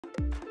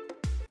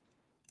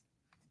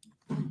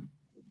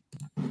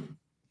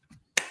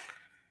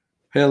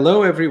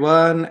Hello,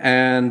 everyone,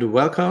 and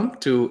welcome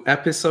to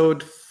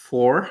episode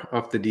 4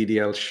 of the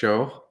DDL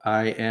show.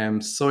 I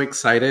am so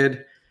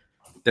excited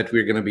that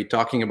we're going to be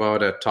talking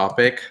about a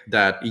topic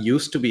that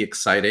used to be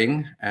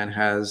exciting and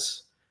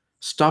has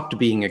stopped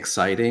being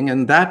exciting,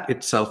 and that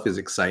itself is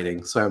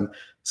exciting. So I'm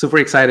super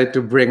excited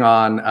to bring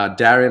on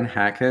Darren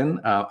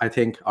Haken. I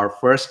think our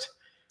first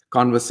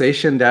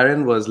conversation,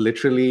 Darren, was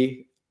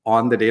literally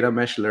on the data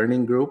mesh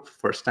learning group,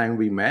 first time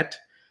we met.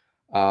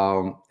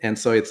 And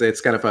so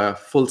it's kind of a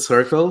full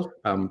circle.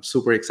 I'm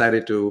super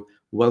excited to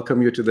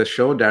welcome you to the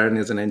show. Darren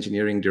is an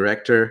engineering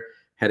director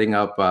heading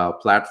up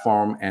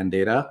platform and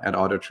data at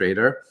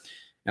AutoTrader.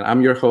 And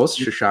I'm your host,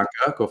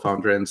 Shirshanka,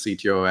 co-founder and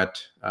CTO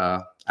at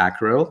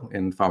Acryl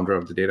and founder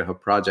of the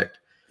DataHub project.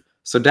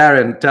 So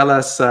Darren, tell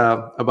us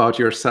about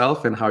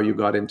yourself and how you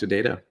got into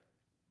data.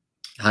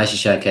 Hi,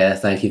 Shirshanka.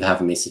 Thank you for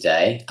having me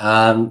today.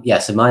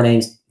 So my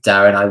name's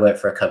Darren. I work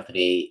for a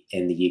company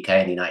in the UK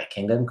and the United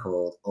Kingdom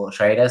called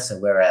AutoTrader. So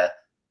we're a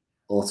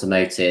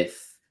automotive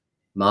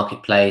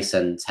marketplace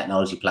and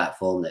technology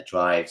platform that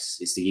drives,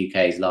 it's the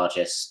UK's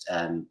largest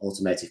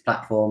automotive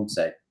platform.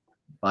 So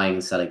buying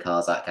and selling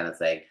cars, that kind of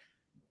thing.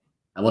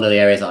 And one of the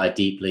areas that I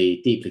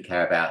deeply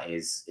care about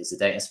is the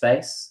data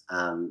space.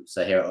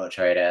 So here at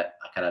AutoTrader,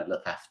 I kind of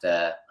look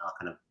after our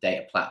kind of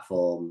data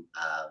platform,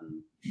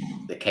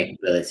 the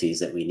capabilities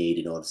that we need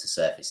in order to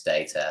surface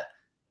data.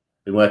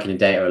 Been working in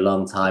data a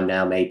long time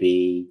now,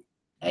 maybe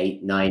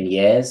 8-9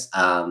 years.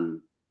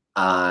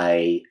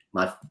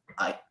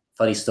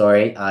 Funny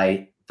story,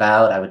 I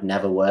vowed I would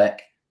never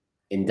work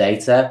in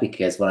data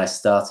because when I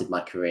started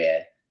my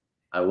career,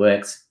 I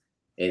worked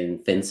in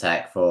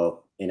fintech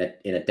in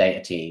a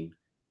data team,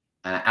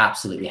 and I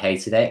absolutely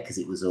hated it because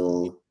it was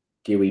all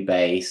GUI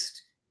based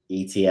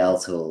ETL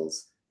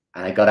tools.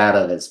 And I got out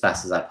of it as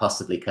fast as I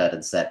possibly could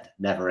and said,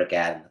 never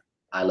again.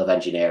 I love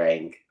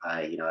engineering.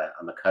 I'm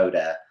a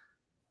coder.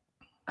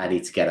 I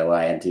need to get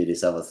away and do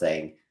this other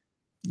thing.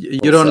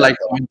 You don't like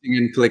pointing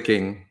and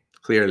clicking,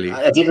 clearly.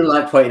 I didn't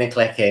like pointing and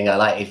clicking. I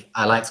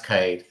liked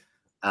code.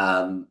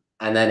 And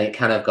then it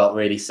kind of got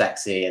really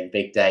sexy and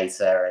big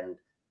data and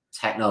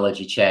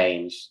technology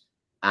changed.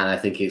 And I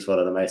think it's one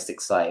of the most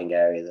exciting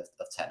areas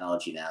of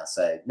technology now.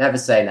 So never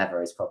say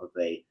never is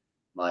probably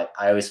I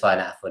always find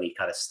that a funny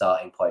kind of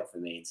starting point for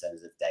me in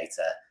terms of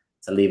data,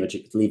 to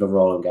leave a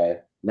role and go,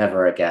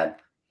 never again.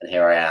 And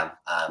here I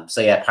am.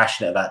 So yeah,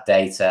 passionate about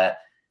data.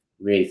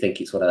 Really think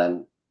it's one of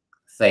them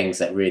things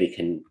that really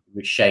can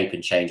reshape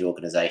and change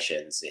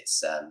organizations.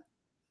 It's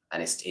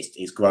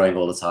growing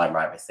all the time,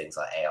 right? With things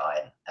like AI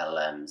and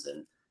LLMs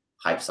and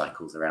hype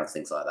cycles around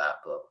things like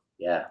that. But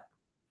yeah,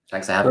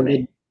 thanks for having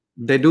me.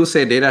 They do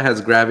say data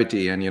has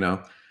gravity, and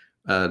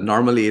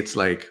normally it's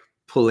like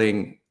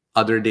pulling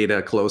other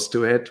data close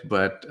to it,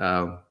 but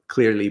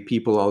clearly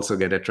people also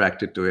get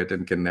attracted to it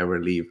and can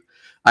never leave.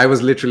 I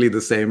was literally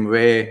the same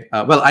way.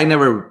 Well, I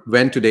never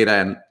went to data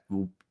and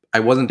I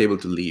wasn't able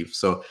to leave.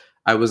 So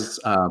I was,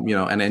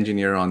 an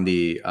engineer on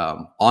the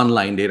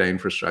online data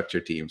infrastructure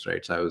teams,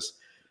 right? So I was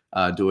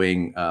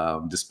doing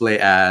display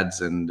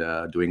ads and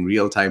doing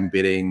real-time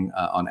bidding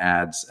on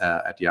ads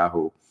at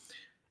Yahoo.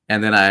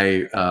 And then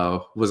I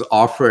was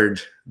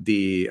offered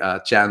the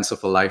chance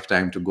of a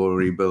lifetime to go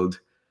rebuild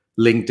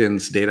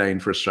LinkedIn's data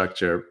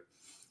infrastructure.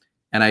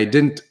 And I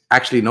didn't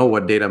actually know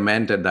what data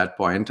meant at that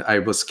point. I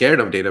was scared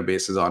of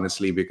databases,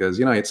 honestly, because,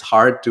 it's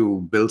hard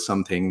to build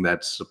something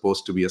that's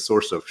supposed to be a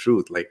source of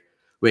truth. Like,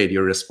 wait,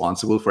 you're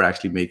responsible for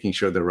actually making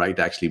sure the write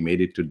actually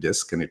made it to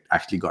disk and it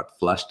actually got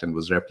flushed and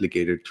was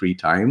replicated 3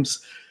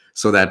 times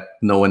so that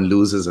no one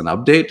loses an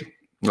update.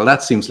 Well,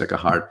 that seems like a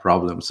hard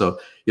problem. So,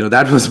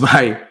 that was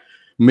my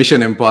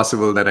mission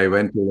impossible that I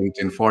went to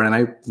LinkedIn for, and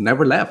I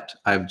never left.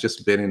 I've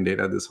just been in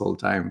data this whole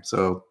time.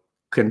 So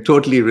can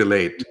totally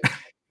relate.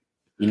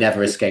 You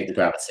never escape the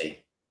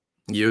gravity.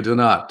 You do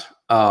not.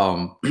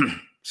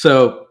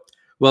 So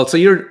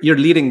you're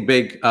leading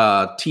big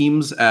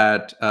teams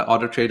at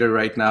AutoTrader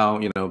right now,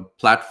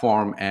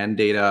 platform and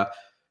data.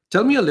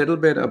 Tell me a little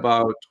bit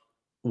about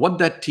what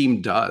that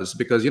team does,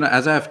 because,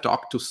 as I've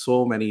talked to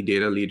so many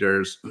data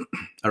leaders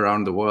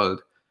around the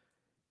world,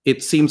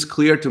 it seems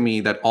clear to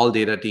me that all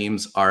data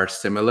teams are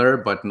similar,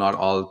 but not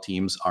all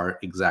teams are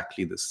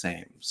exactly the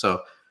same.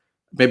 So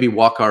maybe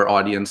walk our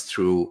audience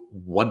through,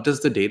 what does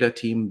the data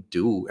team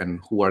do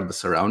and who are the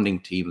surrounding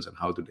teams and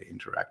how do they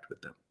interact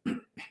with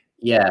them?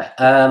 Yeah.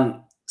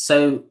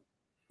 So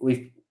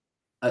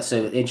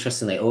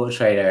interestingly,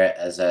 AutoTrader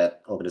as an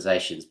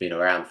organization has been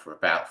around for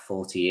about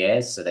 40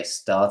 years. So they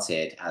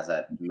started as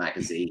a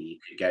magazine. You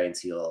could go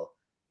into your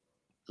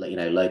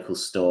local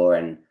store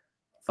and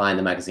find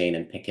the magazine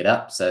and pick it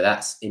up. So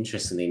that's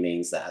interestingly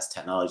means that as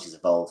technology's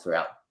evolved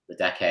throughout the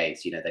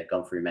decades, they've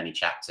gone through many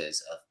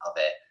chapters of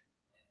it.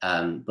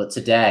 But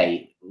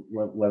today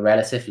we're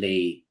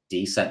relatively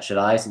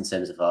decentralized in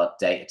terms of our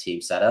data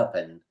team setup.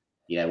 And,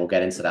 we'll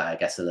get into that, I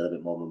guess, a little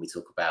bit more when we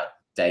talk about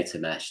data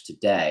mesh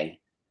today.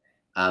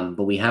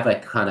 But we have a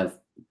kind of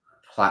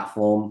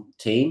platform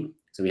team.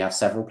 So we have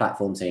several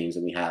platform teams,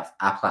 and we have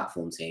our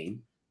platform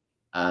team.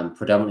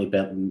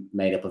 predominantly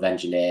made up of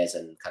engineers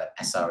and kind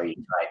of SRE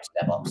types,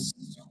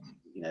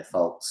 DevOps,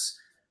 folks.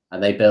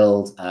 And they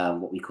build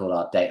what we call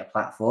our data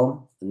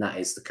platform. And that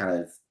is the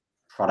kind of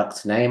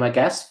product name, I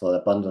guess, for the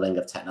bundling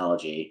of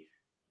technology,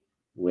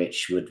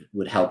 which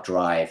would help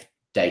drive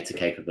data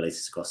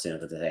capabilities across the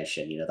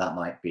organization. That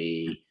might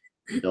be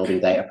building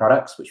data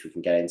products, which we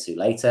can get into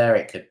later.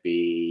 It could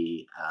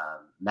be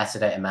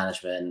metadata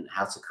management,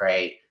 how to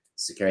create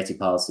security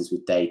policies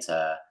with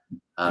data.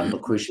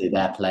 But crucially,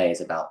 their play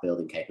is about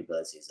building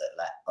capabilities that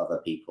let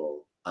other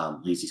people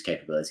use these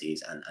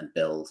capabilities and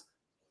build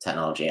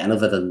technology. And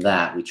other than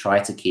that, we try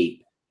to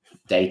keep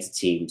data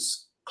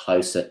teams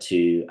closer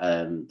to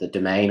the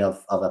domain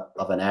of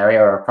an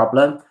area or a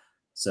problem.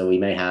 So we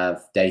may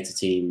have data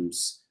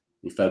teams,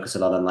 we focus a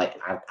lot on like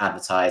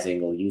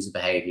advertising or user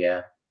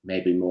behavior,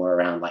 maybe more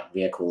around like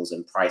vehicles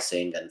and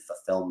pricing and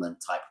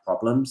fulfillment type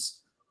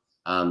problems.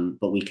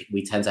 But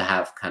we tend to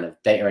have kind of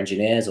data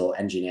engineers or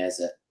engineers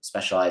that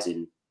specialize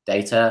in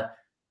data,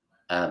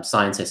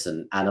 scientists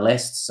and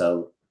analysts.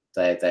 So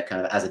they're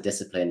kind of as a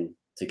discipline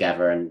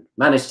together and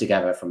managed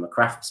together from a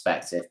craft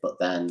perspective. But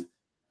then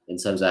in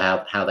terms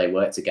of how they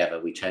work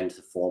together, we tend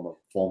to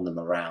form them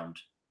around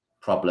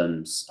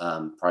problems,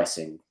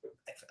 pricing,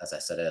 as I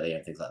said earlier,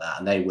 and things like that.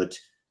 And they would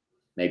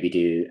maybe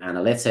do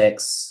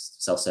analytics,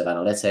 self-serve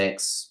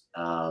analytics,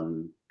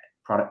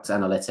 product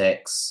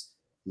analytics,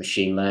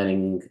 machine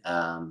learning,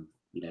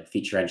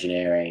 feature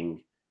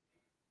engineering,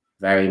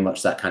 very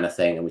much that kind of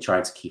thing. And we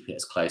try to keep it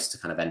as close to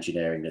kind of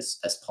engineering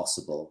as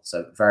possible.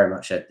 So very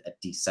much a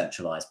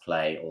decentralized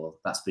play, or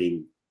that's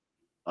been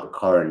our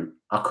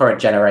current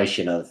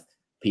generation of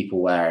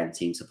peopleware and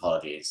team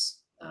topologies.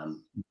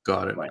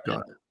 Got it. Right Got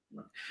now.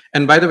 it.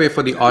 And by the way,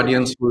 for the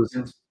audience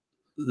who's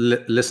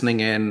listening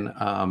in,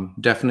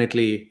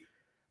 definitely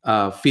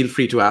feel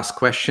free to ask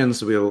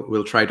questions.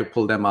 We'll try to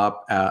pull them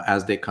up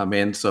as they come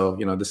in. So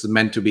this is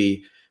meant to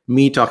be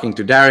me talking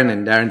to Darren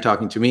and Darren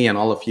talking to me, and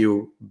all of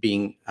you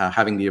being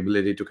having the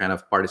ability to kind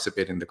of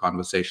participate in the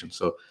conversation.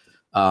 So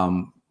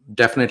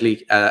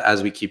definitely,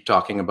 as we keep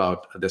talking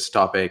about this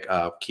topic,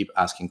 keep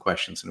asking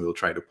questions, and we'll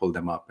try to pull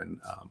them up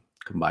and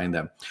combine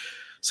them.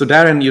 So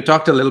Darren, you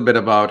talked a little bit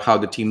about how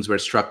the teams were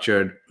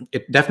structured.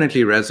 It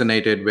definitely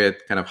resonated with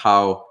kind of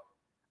how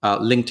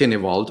LinkedIn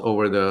evolved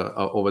over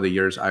the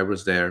years I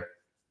was there.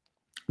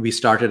 We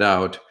started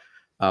out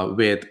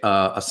with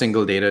a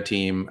single data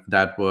team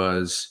that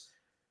was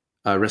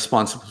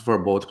responsible for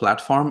both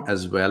platform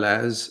as well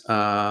as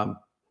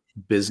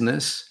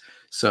business.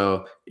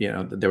 So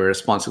they were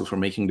responsible for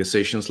making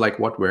decisions like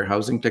what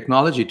warehousing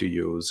technology to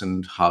use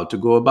and how to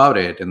go about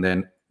it, and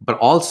then but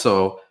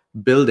also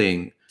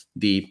building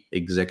the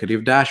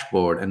executive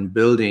dashboard and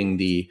building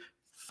the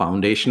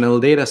foundational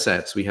data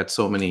sets. We had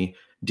so many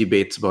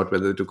debates about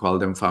whether to call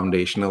them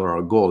foundational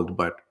or gold,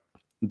 but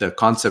the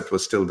concept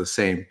was still the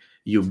same.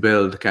 You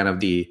build kind of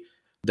the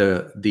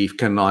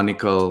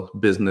canonical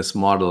business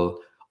model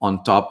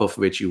on top of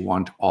which you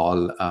want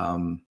all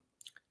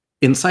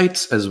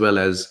insights as well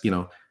as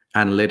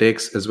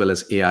analytics as well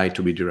as AI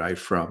to be derived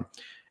from.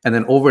 And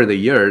then over the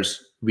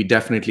years, we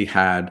definitely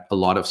had a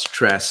lot of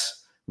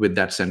stress with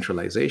that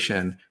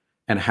centralization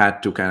and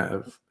had to kind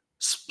of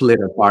split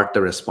apart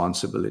the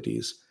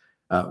responsibilities.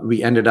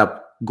 We ended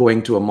up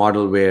going to a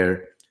model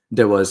where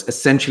there was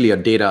essentially a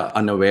data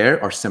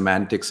unaware or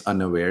semantics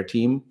unaware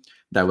team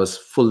that was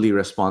fully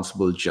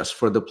responsible just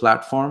for the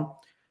platform,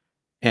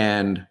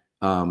 and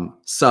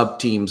sub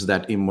teams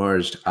that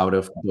emerged out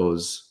of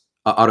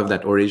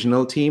that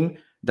original team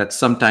that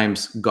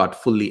sometimes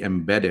got fully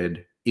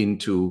embedded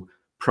into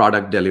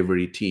product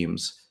delivery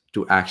teams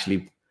to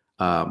actually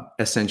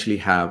essentially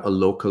have a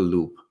local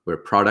loop where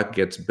product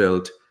gets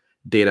built,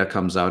 data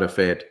comes out of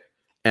it,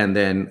 and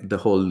then the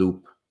whole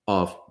loop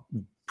of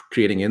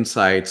creating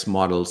insights,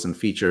 models, and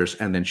features,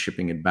 and then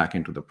shipping it back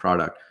into the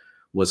product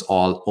was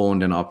all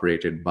owned and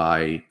operated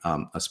by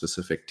a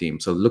specific team.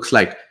 So it looks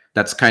like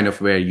that's kind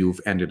of where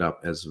you've ended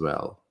up as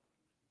well.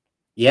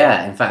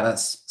 Yeah, in fact,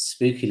 that's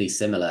spookily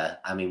similar.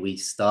 I mean, we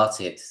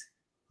started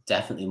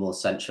definitely more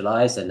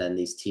centralized, and then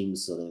these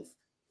teams sort of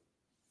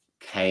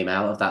came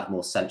out of that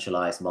more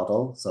centralized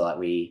model. So like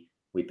we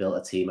built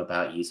a team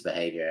about user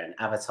behavior and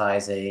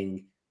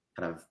advertising,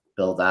 kind of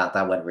build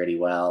that went really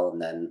well,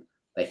 and then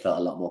they felt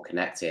a lot more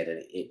connected,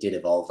 and it did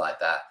evolve like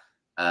that.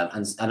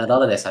 And a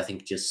lot of this, I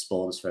think, just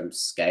spawns from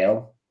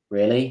scale,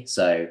 really.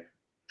 So,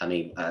 I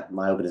mean,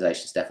 my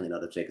organization is definitely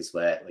not as big as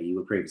where you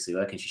were previously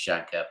working,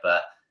 Shirshanka,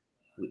 but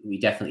we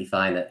definitely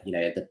find that,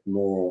 the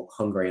more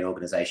hungry an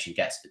organization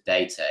gets for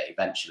data,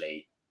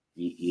 eventually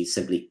you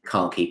simply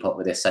can't keep up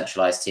with this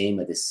centralized team,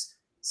 with this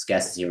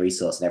scarcity of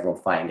resource and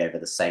everyone fighting over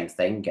the same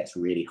thing. It gets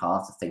really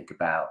hard to think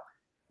about,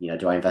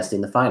 do I invest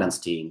in the finance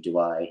team? Do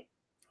I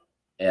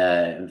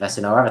invest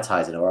in our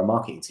advertising or our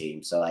marketing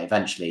team? So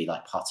eventually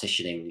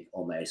partitioning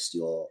almost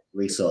your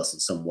resource in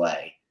some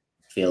way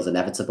feels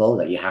inevitable,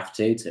 that you have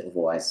to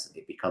otherwise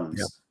it becomes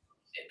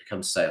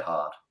so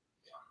hard.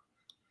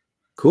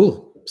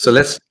 Cool. So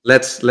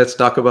let's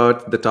talk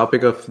about the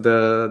topic of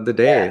the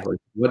day. Yeah.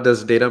 What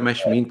does data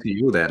mesh mean to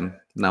you then?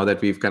 now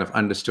that we've kind of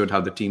understood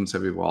how the teams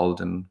have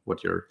evolved and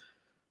what your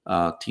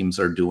teams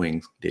are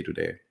doing day to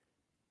day?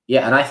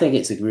 Yeah, and I think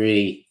it's a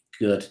really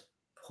good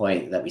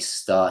point that we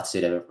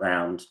started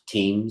around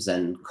teams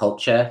and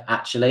culture,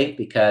 actually,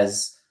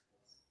 because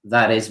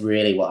that is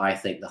really what I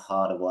think the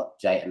heart of what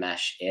data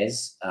mesh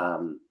is.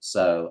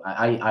 So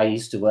I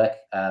used to work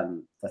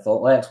for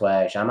ThoughtWorks,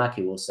 where Zhamak,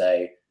 who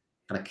also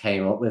kind of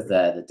came up with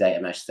the data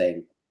mesh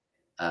thing,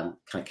 kind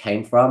of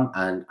came from.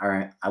 And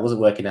I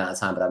wasn't working at the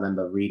time, but I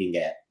remember reading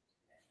it.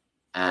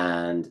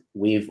 And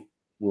we're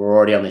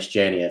already on this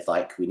journey of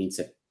like, we need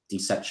to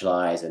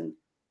decentralize, and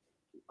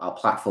our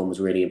platform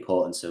was really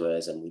important to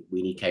us, and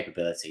we need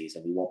capabilities,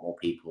 and we want more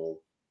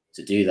people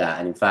to do that.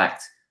 And in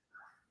fact,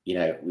 you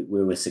know,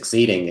 we were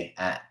succeeding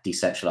at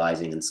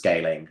decentralizing and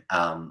scaling.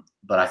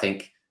 But I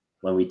think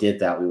when we did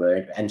that, we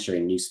were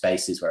entering new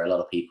spaces where a lot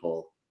of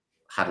people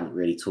hadn't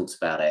really talked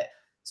about it.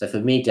 So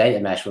for me, data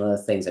mesh, one of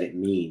the things that it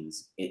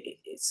means,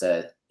 it's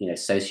a, you know,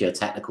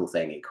 socio-technical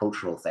thing, a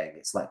cultural thing.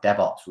 It's like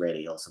DevOps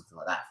really, or something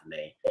like that for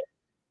me.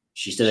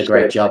 She's done a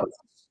great job of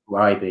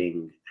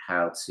describing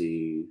how to,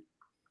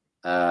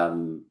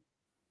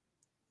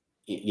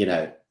 you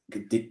know,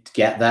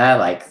 get there,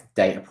 like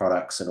data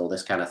products and all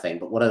this kind of thing.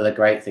 But one of the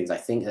great things I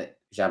think that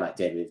Zhamak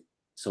did with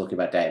talking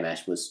about data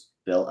mesh was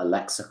built a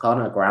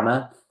lexicon, a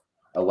grammar,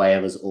 a way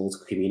of us all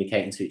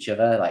communicating to each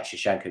other. Like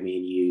Shirshanka, me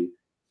and you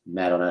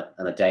met on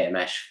a data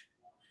mesh,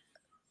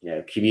 you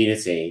know,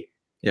 community,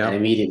 and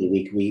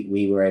immediately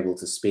we were able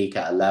to speak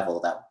at a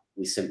level that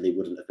we simply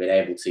wouldn't have been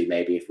able to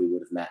maybe if we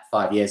would have met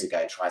 5 years ago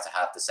and tried to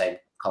have the same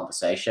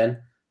conversation.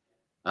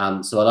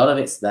 So a lot of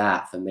it's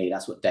that, for me,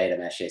 that's what data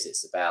mesh is.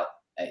 It's about,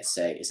 it's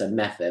a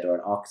method or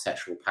an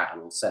architectural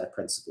pattern or set of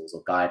principles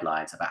or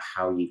guidelines about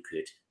how you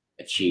could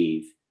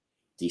achieve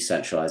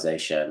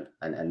decentralization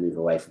and move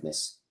away from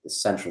this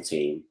central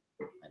team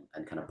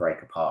and kind of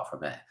break apart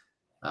from it.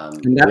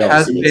 And that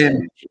has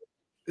been,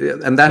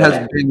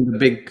 the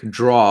big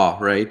draw,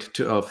 right,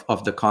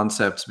 of the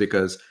concepts,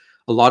 because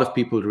a lot of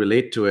people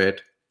relate to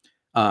it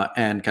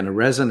and kind of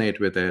resonate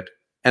with it.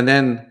 And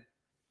then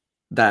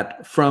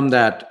that from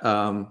that,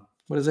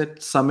 what is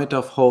it, summit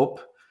of hope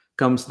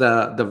comes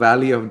the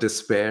valley of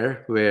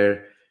despair,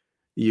 where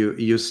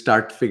you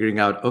start figuring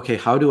out, okay,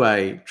 how do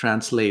I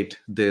translate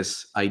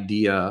this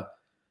idea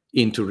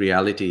into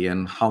reality,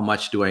 and how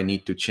much do I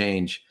need to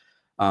change?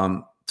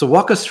 So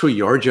walk us through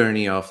your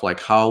journey of like,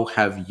 how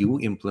have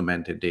you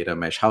implemented data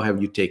mesh? How have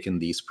you taken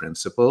these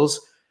principles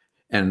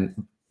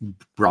and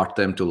brought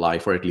them to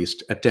life, or at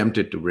least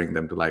attempted to bring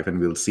them to life? And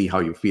we'll see how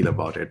you feel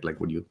about it. Like,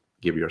 would you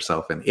give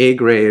yourself an A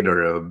grade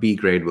or a B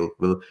grade?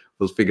 We'll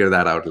figure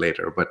that out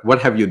later. But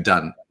what have you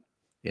done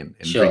in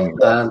bringing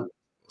those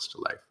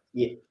to life?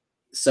 Yeah.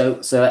 So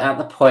at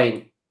the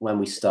point when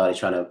we started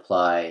trying to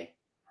apply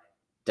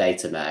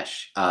data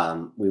mesh,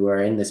 we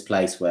were in this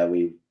place where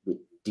we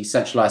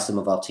decentralized some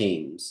of our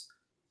teams,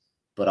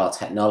 but our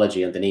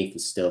technology underneath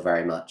was still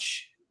very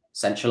much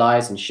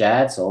centralized and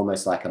shared. So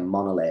almost like a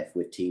monolith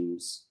with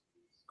teams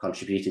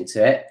contributing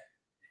to it,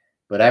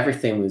 but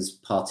everything was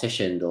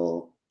partitioned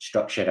or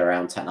structured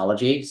around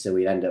technology. So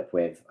we'd end up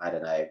with, I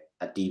don't know,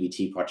 a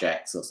DBT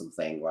project or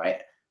something,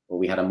 right? Or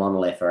we had a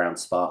monolith around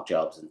Spark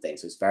jobs and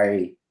things. So it's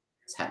very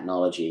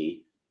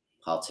technology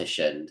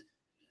partitioned.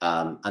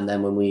 And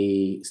then when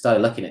we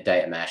started looking at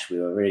data mesh,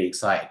 we were really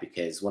excited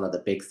because one of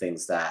the big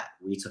things that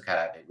we took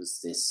out of it was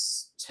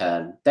this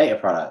term data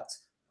product.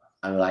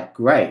 And we're like,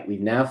 great, we've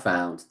now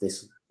found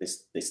this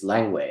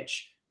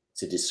language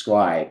to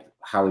describe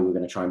how we were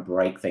going to try and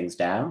break things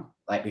down.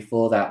 Like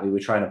before that, we were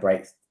trying to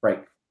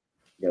break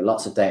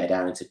lots of data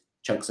down into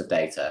chunks of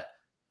data,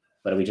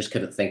 but we just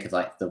couldn't think of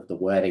like the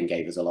wording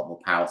gave us a lot more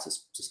power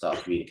to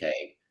start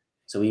communicating.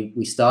 So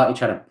we started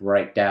trying to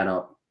break down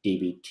our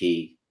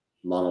DBT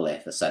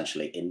monolith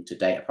essentially into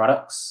data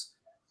products.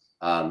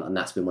 And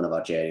that's been one of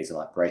our journeys of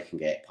like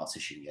breaking it,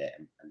 partitioning it,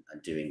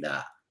 and doing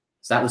that.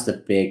 So that was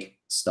the big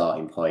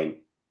starting point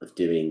of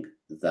doing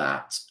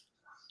that.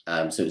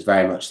 So it was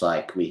very much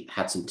like we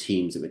had some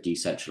teams that were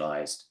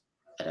decentralized,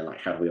 and then like,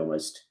 how do we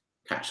almost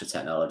catch the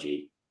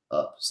technology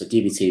up? So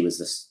DBT was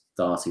the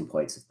starting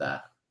point of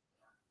that.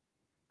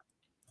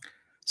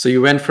 So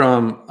you went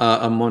from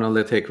a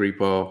monolithic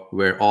repo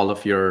where all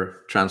of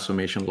your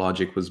transformation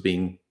logic was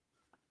being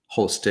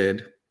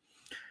hosted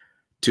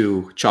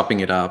to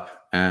chopping it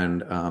up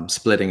and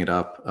splitting it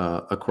up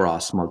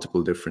across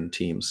multiple different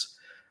teams.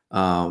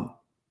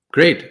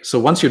 Great. So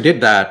once you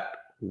did that,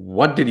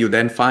 what did you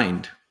then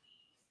find?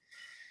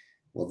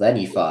 Well, then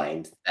you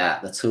find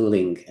that the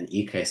tooling and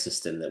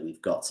ecosystem that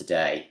we've got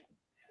today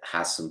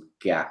has some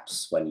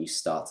gaps when you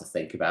start to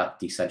think about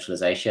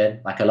decentralization.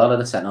 Like a lot of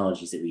the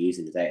technologies that we use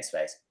in the data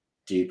space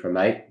do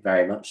promote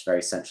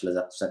very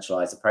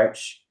centralized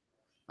approach.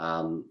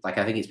 Like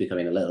I think it's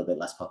becoming a little bit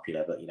less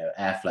popular, but you know,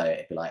 Airflow,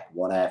 it'd be like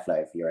one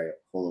Airflow for your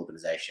whole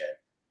organization.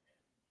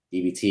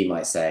 DBT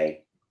might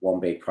say one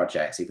big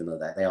project, even though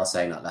they are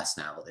saying that less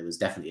now, but there was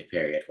definitely a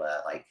period where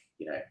like,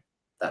 you know,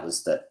 that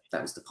was the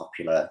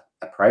popular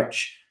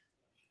approach.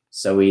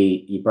 So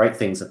you break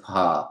things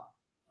apart,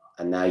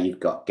 and now you've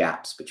got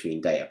gaps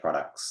between data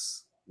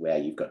products where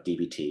you've got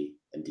DBT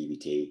and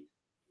DBT,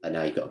 and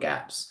now you've got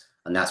gaps.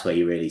 And that's where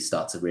you really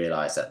start to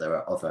realize that there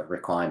are other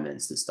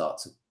requirements that start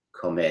to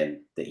come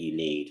in that you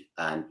need.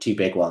 And two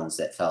big ones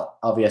that felt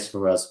obvious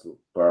for us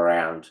were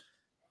around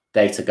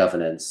data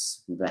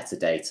governance,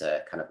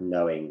 metadata, kind of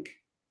knowing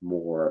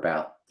more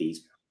about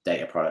these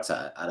data products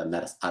at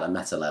a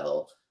meta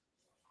level,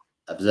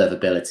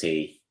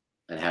 observability,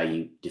 and how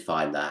you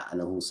define that,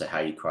 and also how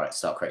you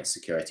start creating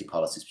security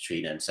policies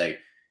between them. So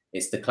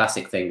it's the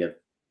classic thing of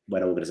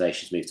when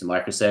organizations move to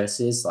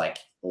microservices, like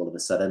all of a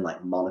sudden,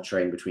 like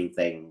monitoring between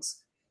things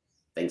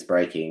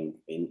breaking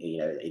in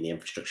the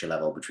infrastructure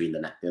level between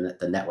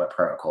the network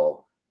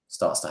protocol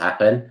starts to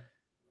happen.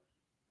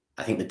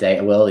 I think the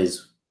data world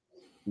is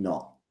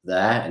not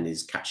there and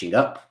is catching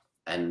up,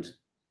 and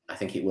I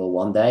think it will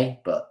one day,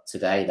 but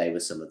today they were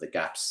some of the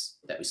gaps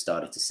that we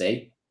started to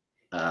see.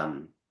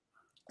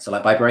 So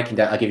like by breaking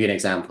down, I'll give you an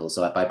example.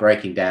 So like by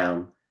breaking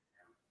down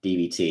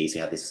DBT, so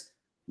you have this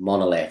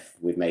monolith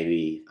with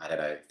maybe, I don't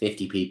know,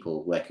 50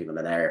 people working on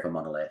an area of a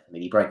monolith, and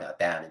then you break that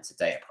down into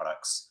data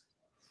products.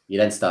 You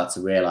then start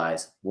to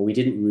realize, well, we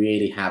didn't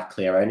really have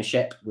clear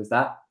ownership with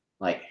that.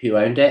 Like who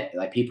owned it?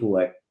 Like people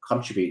were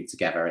contributing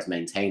together as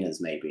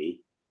maintainers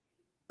maybe,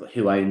 but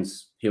who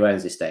owns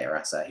this data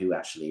asset? Who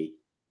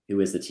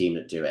is the team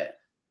that do it?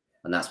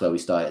 And that's where we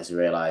started to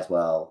realize,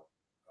 well,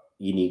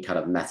 you need kind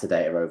of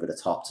metadata over the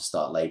top to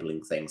start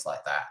labeling things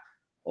like that.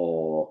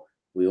 Or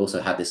we also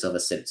had this other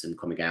symptom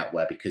coming out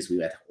where, because we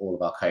had all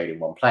of our code in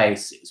one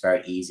place, it was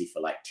very easy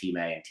for like team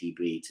A and team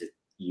B to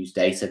use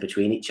data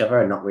between each other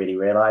and not really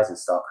realize and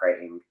start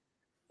creating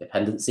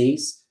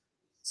dependencies.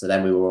 So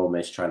then we were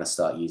almost trying to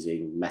start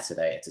using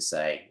metadata to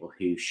say, well,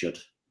 who should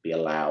be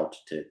allowed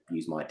to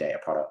use my data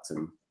product?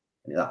 And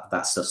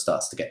that stuff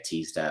starts to get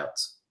teased out.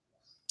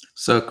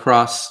 So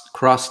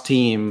cross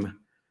team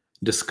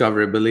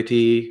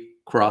discoverability,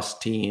 cross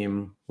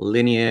team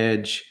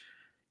lineage,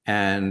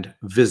 and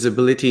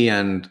visibility,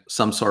 and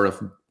some sort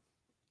of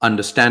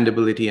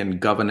understandability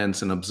and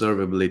governance and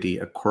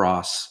observability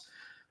across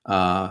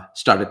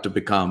started to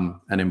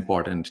become an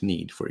important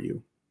need for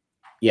you.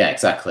 Yeah,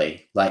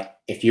 exactly. Like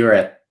if you're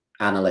an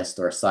analyst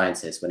or a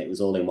scientist, when it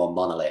was all in one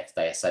monolith,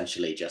 they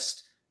essentially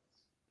just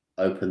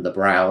opened the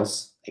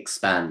browse,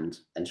 expand,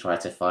 and try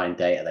to find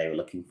data they were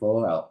looking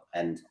for.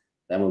 And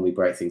then when we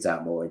break things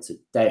out more into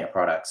data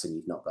products and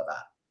you've not got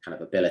that kind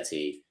of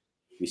ability,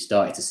 we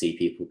started to see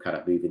people kind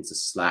of move into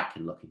Slack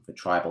and looking for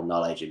tribal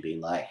knowledge and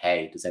being like,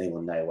 hey, does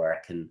anyone know where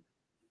I can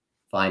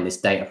find this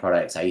data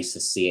product? I used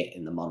to see it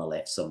in the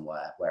monolith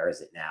somewhere. Where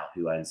is it now?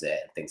 Who owns it?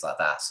 And things like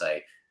that. So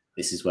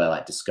this is where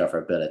like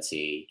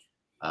discoverability,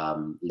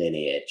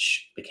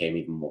 lineage became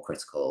even more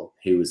critical.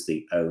 Who was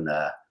the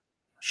owner?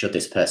 Should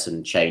this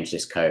person change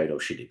this code, or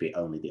should it be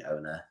only the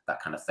owner?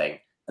 That kind of thing.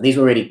 And these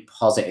were really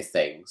positive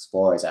things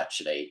for us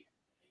actually.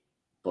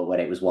 But when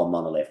it was one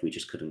monolith, we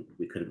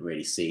couldn't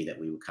really see that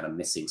we were kind of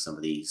missing some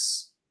of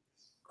these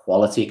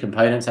quality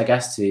components, I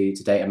guess, to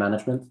data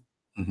management.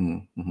 Mm-hmm,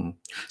 mm-hmm.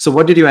 So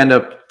what did you end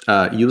up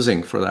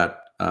using for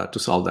that to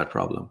solve that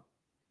problem?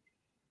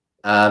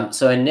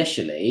 So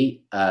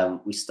initially,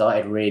 we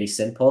started really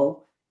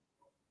simple,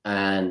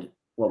 and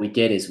what we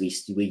did is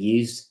we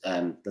used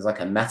there's like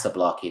a meta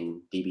block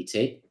in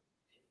DBT,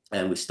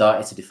 and we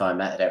started to define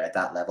metadata at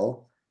that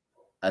level,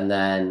 and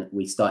then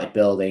we started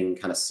building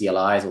kind of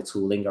CLIs or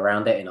tooling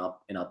around it in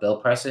our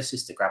build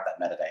processes to grab that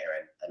metadata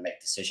and make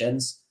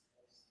decisions,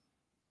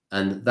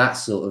 and that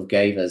sort of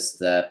gave us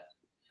the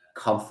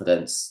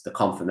confidence, the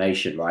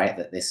confirmation, right,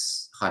 that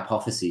this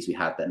hypothesis we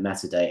had that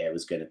metadata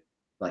was going to,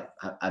 like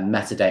a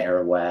metadata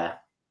aware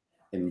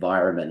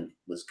environment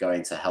was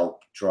going to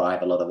help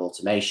drive a lot of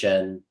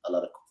automation, a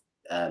lot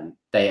of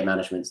data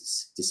management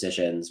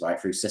decisions, right,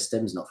 through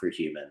systems, not through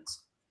humans.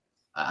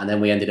 And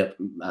then we ended up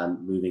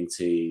moving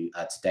to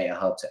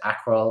DataHub, to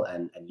Acryl,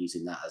 and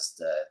using that as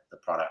the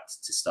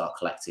product to start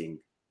collecting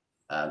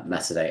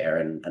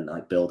metadata and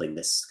like building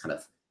this kind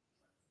of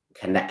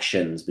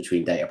connections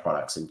between data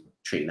products and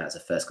treating that as a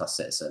first-class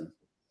citizen.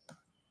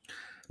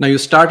 Now, you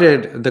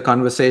started the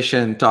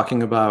conversation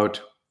talking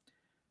about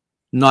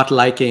not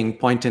liking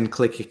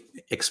point-and-click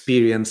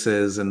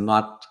experiences and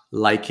not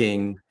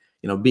liking,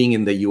 being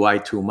in the UI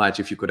too much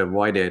if you could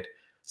avoid it.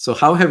 So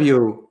how have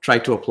you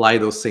tried to apply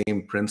those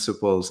same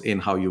principles in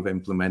how you've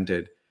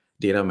implemented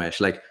data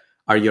mesh? Like,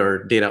 are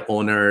your data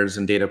owners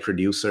and data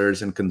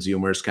producers and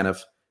consumers kind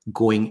of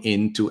going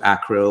into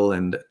Acryl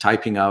and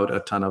typing out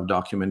a ton of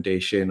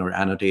documentation or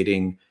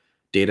annotating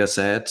data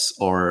sets,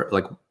 or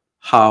like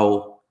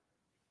how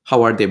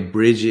are they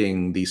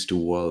bridging these two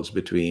worlds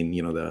between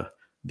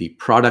the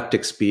product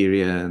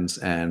experience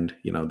and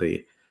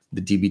the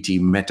DBT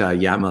meta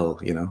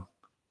YAML?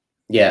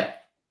 Yeah,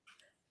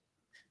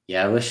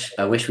 I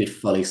wish we'd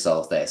fully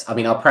solved this. I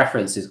mean, our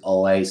preference is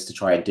always to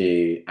try and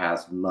do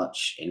as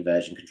much in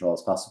version control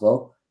as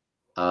possible.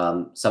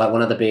 So like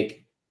one of the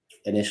big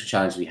initial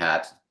challenges we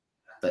had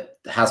that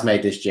has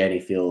made this journey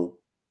feel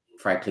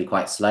frankly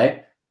quite slow.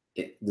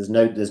 There's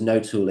no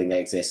tooling that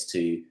exists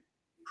to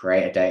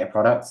create a data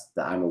product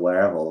that I'm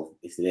aware of, or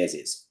if it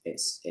is,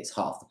 it's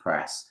hot off the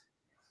press.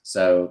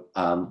 So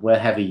we're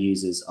heavy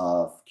users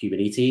of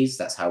Kubernetes.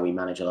 That's how we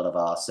manage a lot of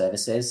our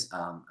services.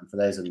 And for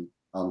those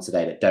on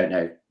today that don't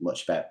know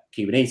much about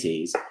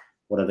Kubernetes,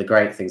 one of the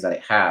great things that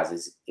it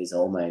has is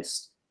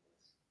almost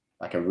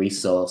like a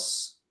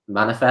resource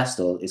manifest,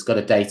 or it's got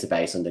a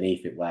database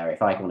underneath it where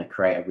if I want to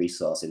create a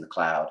resource in the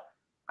cloud,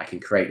 I can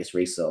create this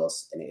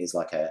resource and it is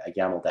like a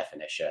YAML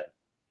definition,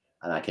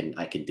 and I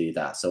can do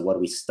that. So what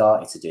we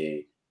started to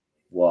do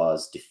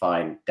was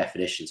define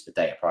definitions for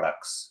data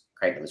products,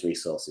 create them as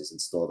resources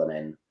and store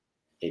them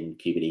in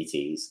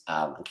Kubernetes.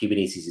 And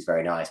Kubernetes is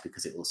very nice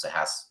because it also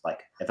has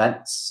like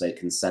events. So it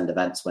can send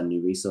events when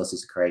new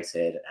resources are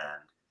created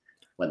and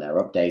when they're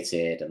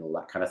updated and all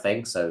that kind of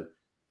thing. So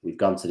we've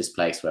gone to this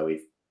place where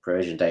we've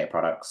provisioned data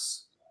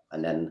products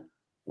and then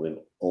we've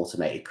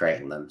automated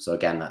creating them. So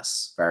again,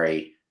 that's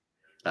very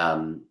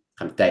kind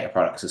of data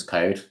products as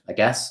code, I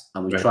guess.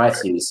 And we try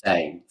to do the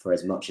same for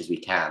as much as we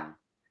can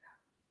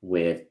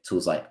with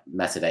tools like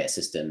metadata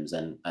systems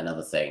and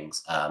other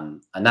things.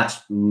 And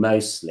that's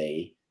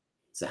mostly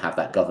to have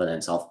that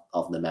governance of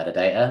the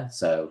metadata.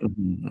 So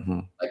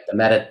like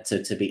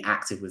the to be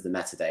active with the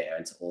metadata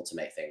and to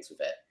automate things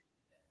with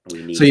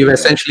it. So you've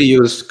essentially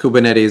used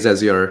Kubernetes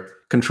as your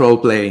control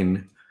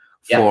plane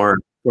for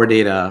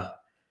data.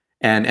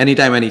 And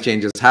anytime any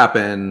changes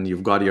happen,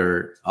 you've got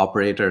your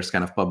operators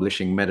kind of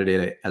publishing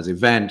metadata as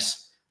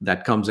events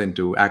that comes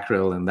into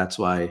Acryl, and that's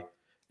why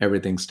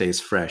everything stays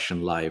fresh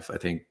and live. I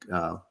think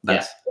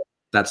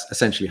that's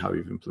essentially how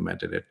we've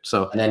implemented it.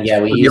 So and then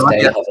we use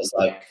DataHub as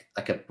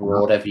like a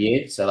broader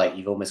view. So like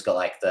you've almost got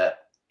like the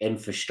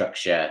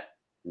infrastructure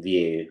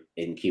view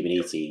in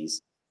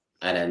Kubernetes,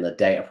 and then the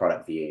data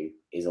product view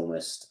is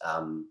almost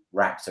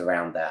wrapped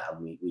around that,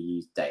 and we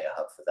use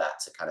DataHub for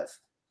that to kind of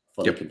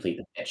fully complete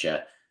the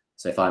picture.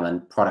 So if I'm a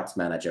product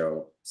manager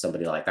or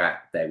somebody like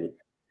that, they would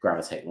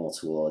gravitate more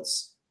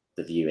towards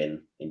the view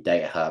in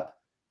DataHub.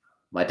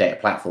 My data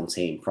platform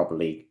team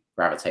probably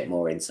gravitate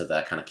more into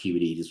the kind of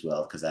Kubernetes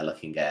world because they're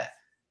looking at,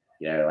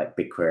 like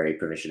BigQuery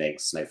provisioning,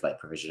 Snowflake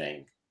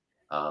provisioning,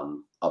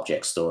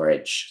 object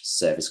storage,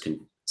 service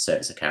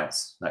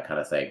accounts, that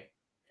kind of thing.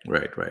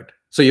 Right.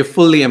 So you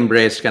fully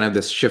embraced kind of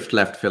this shift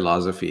left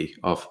philosophy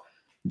of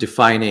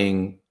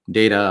defining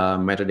data,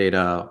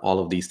 metadata, all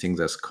of these things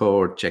as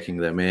code, checking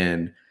them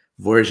in,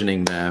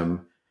 versioning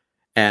them.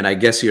 And I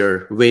guess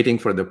you're waiting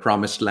for the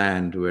promised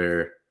land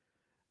where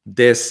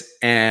this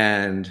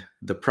and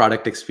the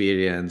product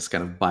experience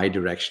kind of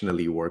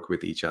bidirectionally work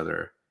with each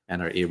other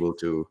and are able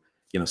to,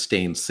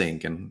 stay in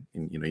sync, and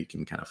you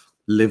can kind of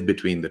live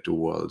between the two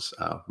worlds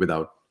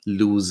without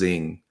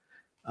losing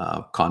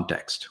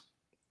context.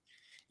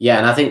 Yeah,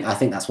 and I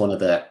think that's one of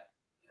the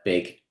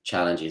big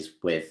challenges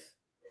with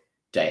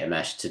data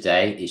mesh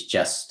today is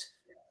just,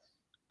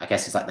 I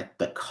guess it's like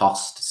the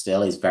cost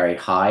still is very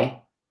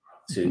high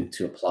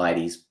to apply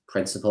these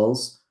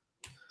principles.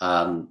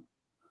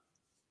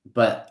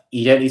 But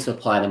you don't need to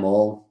apply them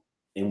all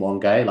in one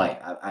go.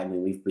 Like, I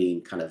mean, we've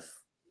been kind of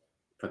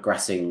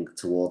progressing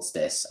towards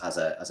this as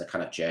a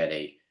kind of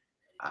journey.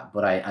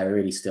 But I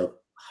really still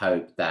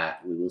hope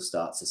that we will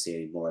start to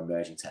see more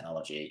emerging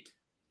technology.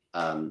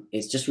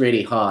 It's just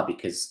really hard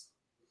because,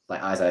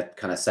 like, as I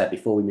kind of said,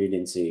 before we moved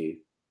into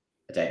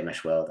a data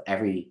mesh world,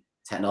 every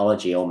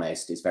technology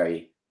almost is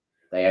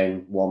they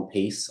own one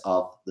piece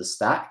of the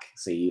stack.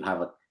 So you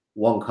have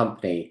one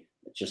company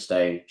that just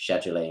owns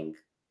scheduling,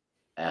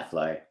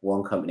 Airflow,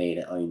 one company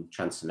that owns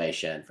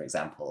transformation, for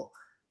example.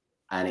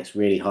 And it's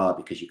really hard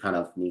because you kind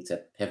of need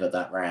to pivot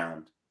that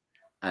round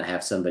and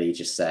have somebody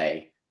just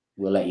say,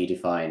 we'll let you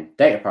define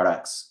data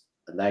products,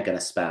 and they're going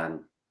to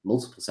span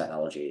multiple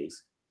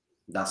technologies.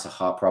 That's a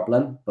hard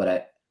problem,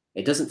 but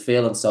it doesn't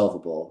feel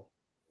unsolvable.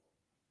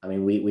 I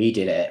mean, we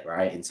did it,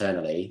 right,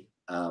 internally.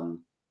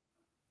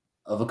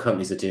 Other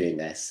companies are doing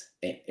this.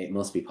 It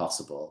must be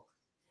possible.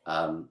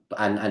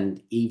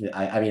 And even,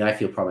 I mean, I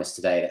feel promised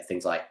today that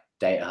things like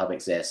DataHub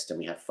exist and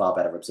we have far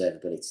better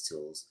observability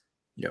tools.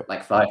 Yep.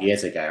 Like 5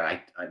 years ago,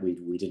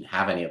 we didn't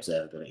have any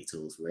observability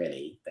tools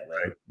really that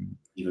were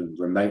even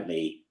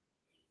remotely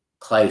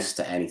close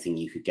to anything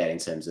you could get in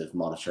terms of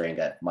monitoring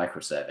a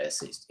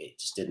microservice. It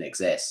just didn't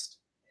exist.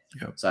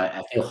 Yep. So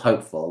I feel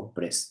hopeful,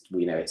 but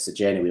it's a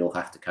journey we all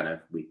have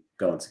to we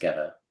go on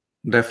together.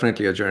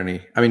 Definitely a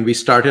journey. I mean, we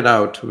started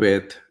out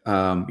with,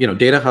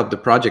 DataHub, the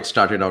project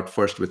started out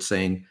first with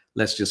saying,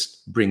 let's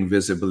just bring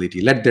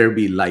visibility. Let there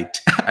be light,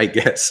 I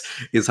guess,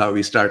 is how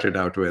we started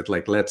out with.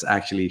 Like, let's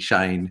actually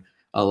shine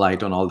a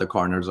light on all the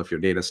corners of your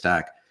data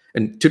stack.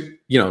 And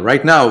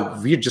right now,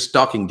 we're just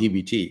talking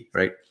DBT,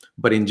 right?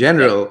 But in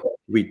general,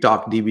 we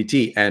talk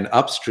DBT and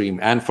upstream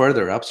and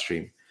further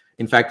upstream.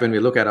 In fact, when we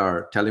look at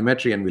our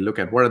telemetry and we look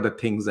at what are the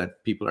things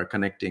that people are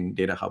connecting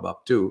DataHub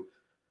up to,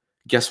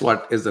 guess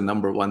what is the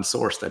number one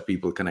source that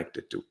people connect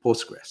it to?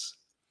 Postgres.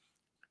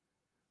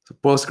 So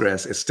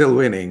Postgres is still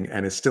winning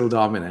and is still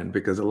dominant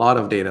because a lot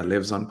of data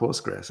lives on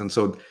Postgres. And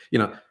so,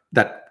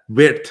 that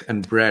width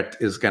and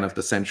breadth is kind of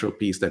the central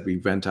piece that we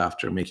went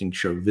after, making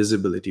sure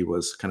visibility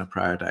was kind of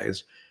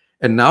prioritized.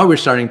 And now we're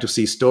starting to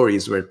see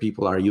stories where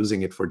people are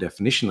using it for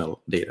definitional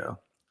data.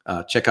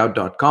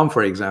 Checkout.com,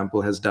 for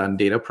example, has done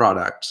data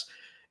products,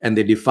 and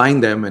they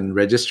define them and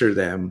register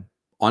them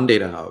on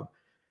DataHub.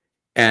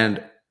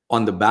 And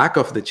on the back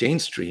of the chain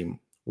stream,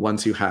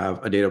 once you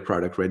have a data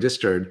product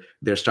registered,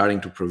 they're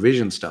starting to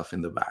provision stuff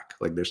in the back.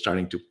 Like they're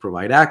starting to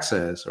provide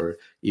access or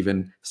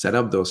even set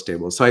up those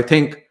tables. So I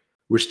think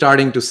we're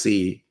starting to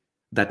see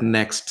that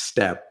next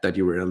step that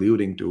you were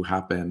alluding to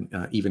happen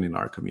even in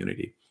our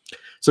community.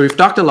 So we've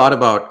talked a lot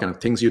about kind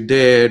of things you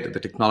did, the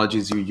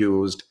technologies you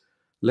used.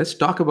 Let's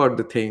talk about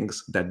the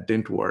things that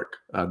didn't work,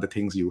 the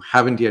things you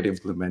haven't yet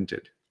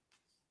implemented.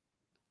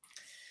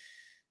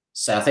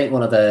 So I think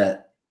one of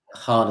the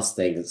hardest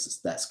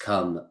things that's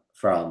come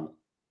from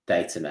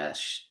data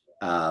mesh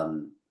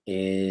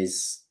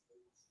is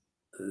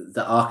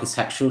the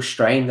architectural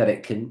strain that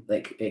it can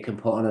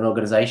put on an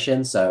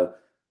organization. So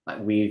like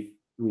we've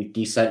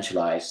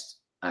decentralized,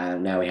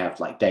 and now we have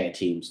like data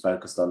teams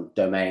focused on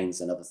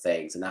domains and other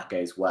things, and that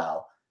goes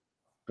well.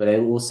 But it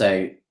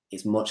also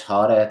it's much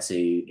harder to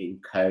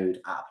encode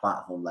at a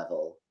platform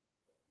level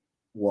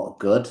what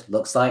good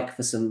looks like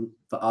for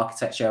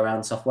architecture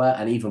around software,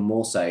 and even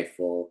more so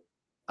for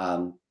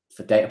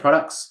data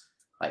products.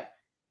 Like,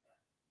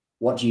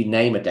 what do you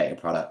name a data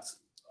product?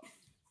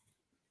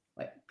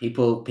 Like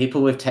people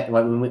with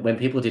when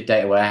people did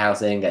data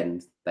warehousing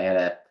and they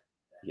had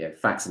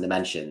facts and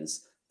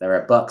dimensions, there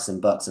are books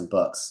and books and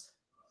books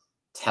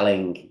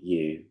telling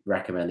you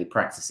recommended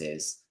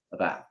practices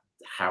about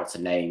how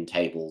to name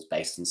tables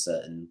based on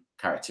certain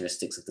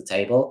characteristics of the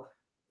table.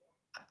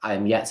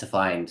 I'm yet to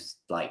find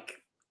like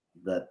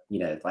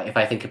if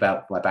I think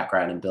about my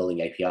background in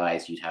building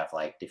APIs, you'd have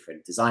like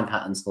different design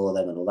patterns for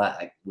them and all that.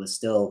 Like we're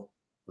still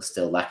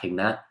lacking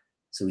that.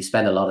 So we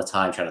spend a lot of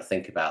time trying to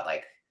think about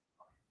like,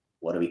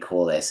 what do we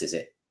call this? Is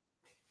it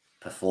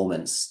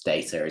performance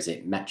data? Is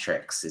it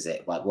metrics? Is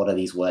it like, what are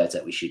these words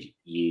that we should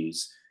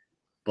use?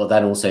 But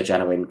then also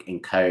trying to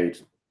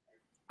encode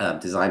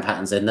design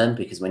patterns in them,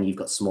 because when you've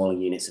got smaller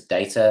units of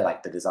data,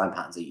 like the design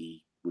patterns that you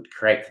would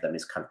create for them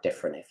is kind of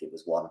different if it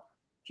was one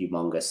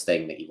humongous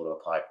thing that you want to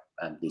apply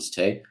these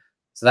to.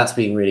 So that's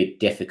been really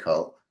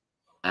difficult.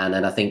 And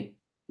then I think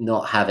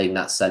not having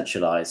that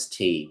centralized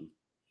team,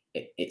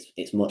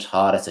 it's much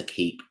harder to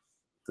keep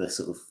the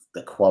sort of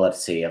the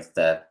quality of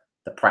the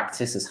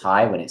practice as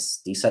high when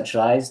it's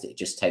decentralized. It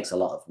just takes a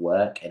lot of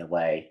work in a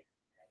way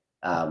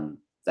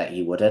that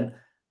you wouldn't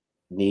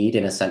need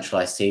in a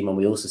centralized team. And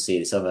we also see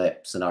this other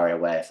scenario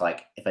where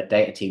if a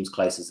data team's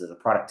closer to the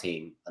product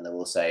team and they're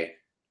also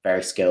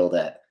very skilled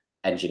at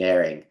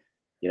engineering,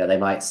 they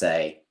might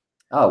say,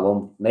 oh,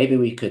 well, maybe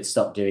we could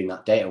stop doing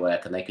that data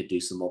work and they could do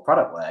some more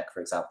product work,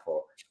 for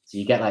example. So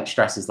you get like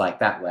stresses like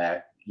that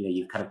where,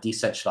 you've kind of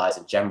decentralized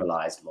and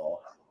generalized more.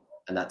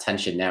 And that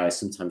tension now is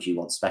sometimes you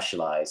want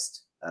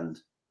specialized and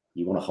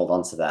you want to hold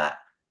on to that.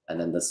 And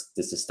then there's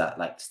just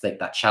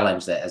that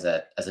challenge that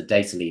as a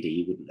data leader,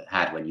 you wouldn't have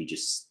had when you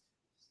just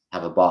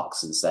have a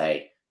box and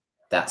say,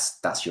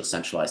 that's your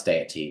centralized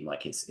data team,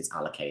 like it's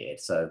allocated.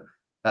 So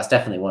that's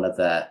definitely one of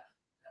the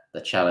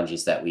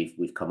challenges that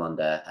we've come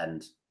under,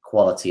 and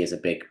quality is a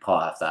big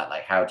part of that.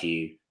 Like how do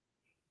you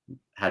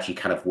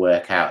kind of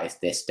work out if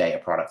this data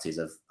product is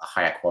of a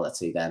higher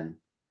quality than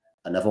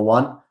another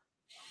one?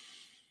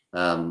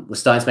 We're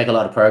starting to make a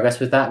lot of progress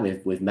with that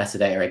with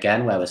metadata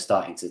again, where we're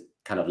starting to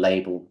kind of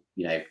label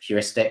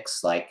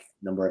heuristics like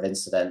number of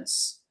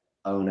incidents,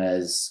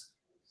 owners,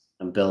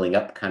 and building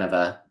up kind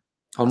of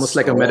almost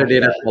like a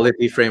metadata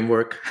quality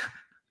framework.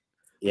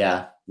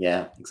 Yeah,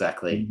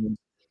 exactly. Mm-hmm.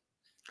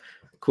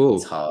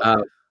 Cool.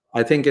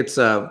 I think it's,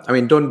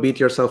 don't beat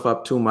yourself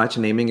up too much.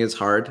 Naming is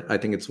hard. I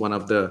think it's one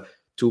of the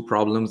two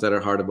problems that are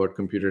hard about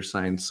computer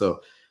science.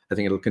 So I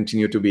think it'll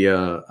continue to be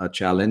a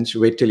challenge.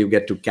 Wait till you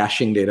get to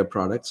caching data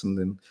products, and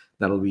then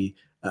that'll be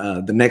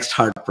the next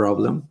hard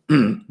problem.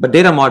 But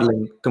data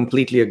modeling,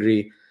 completely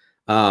agree.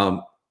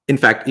 In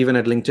fact, even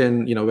at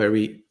LinkedIn, where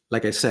we,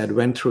 like I said,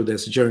 went through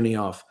this journey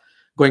of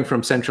going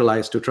from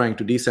centralized to trying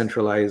to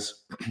decentralize,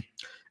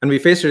 and we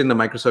faced it in the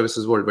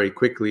microservices world very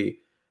quickly.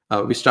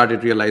 We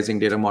started realizing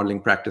data modeling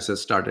practices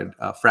started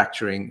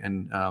fracturing,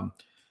 and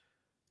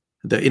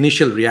the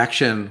initial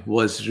reaction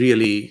was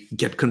really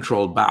get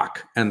control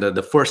back. And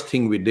the first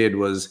thing we did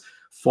was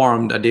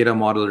formed a data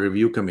model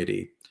review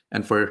committee.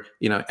 And for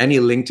any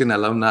LinkedIn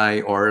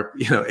alumni or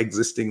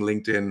existing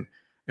LinkedIn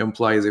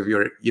employees, if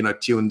you're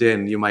tuned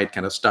in, you might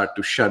kind of start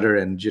to shudder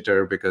and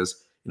jitter,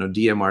 because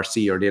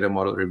DMRC or data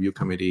model review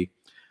committee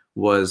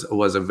was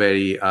a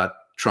very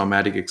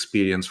traumatic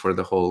experience for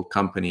the whole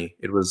company.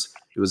 It was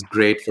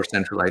great for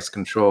centralized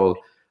control,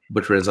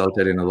 but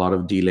resulted in a lot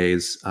of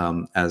delays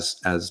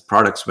as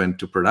products went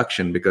to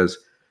production, because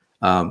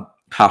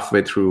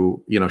halfway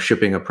through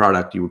shipping a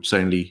product, you would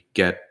suddenly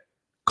get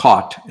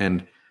caught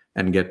and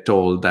get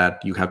told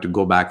that you have to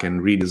go back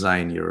and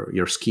redesign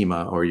your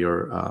schema or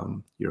your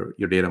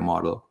data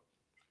model.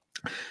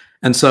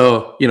 And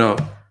so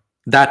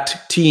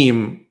that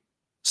team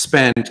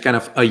spent kind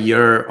of a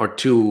year or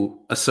two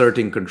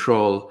asserting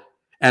control,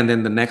 and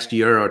then the next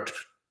year or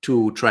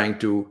two trying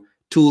to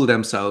tool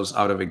themselves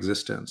out of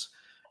existence.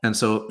 And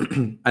so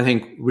I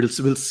think we'll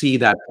see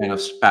that kind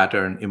of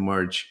pattern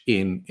emerge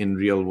in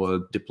real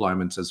world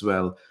deployments as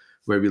well,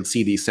 where we'll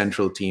see these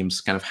central teams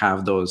kind of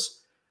have those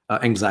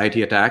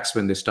anxiety attacks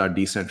when they start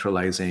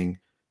decentralizing,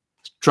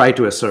 try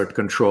to assert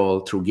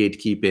control through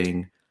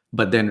gatekeeping,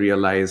 but then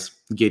realize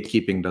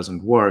gatekeeping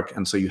doesn't work.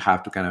 And so you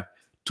have to kind of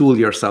tool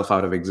yourself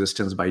out of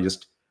existence by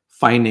just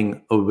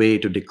finding a way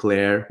to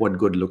declare what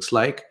good looks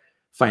like,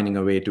 finding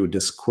a way to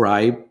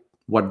describe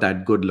what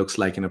that good looks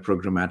like in a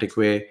programmatic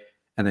way,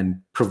 and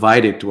then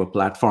provide it to a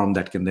platform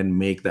that can then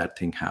make that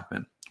thing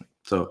happen.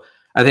 So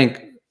I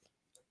think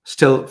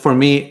still, for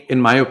me, in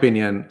my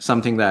opinion,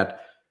 something that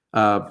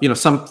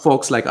some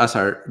folks like us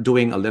are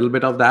doing a little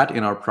bit of that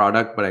in our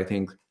product, but I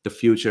think the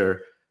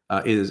future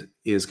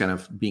is kind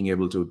of being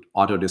able to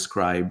auto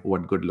describe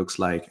what good looks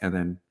like, and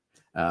then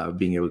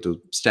being able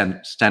to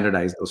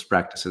standardize those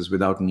practices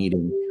without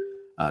needing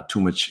too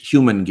much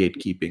human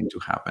gatekeeping to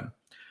happen.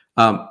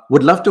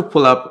 Would love to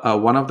pull up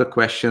one of the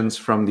questions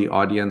from the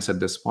audience at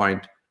this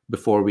point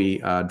before we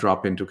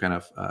drop into kind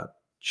of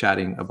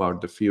chatting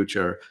about the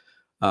future.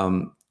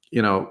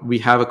 We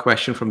have a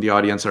question from the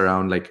audience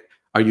around, like,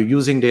 are you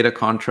using data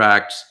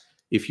contracts?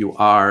 If you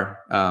are,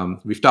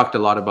 we've talked a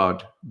lot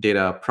about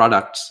data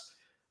products.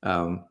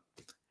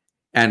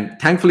 And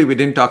thankfully, we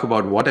didn't talk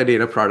about what a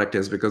data product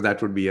is, because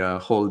that would be a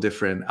whole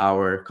different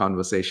hour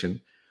conversation.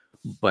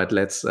 But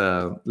let's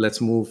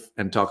move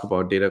and talk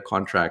about data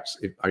contracts.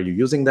 Are you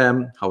using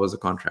them? How was the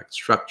contract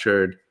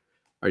structured?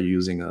 Are you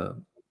using a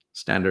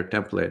standard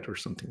template or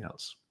something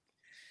else?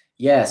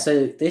 Yeah,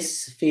 so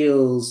this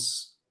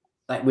feels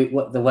like we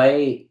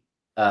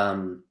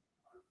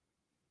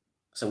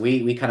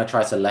kind of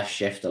try to left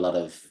shift a lot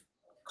of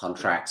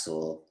contracts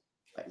or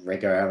like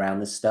rigor around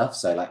this stuff.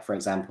 So like, for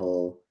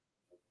example,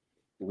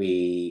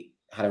 we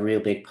had a real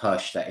big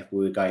push that if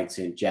we were going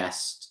to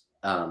ingest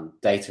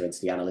data into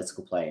the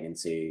analytical plane,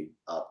 into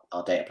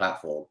our data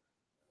platform,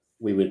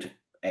 we would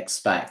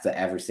expect that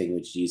everything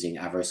was using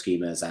Avro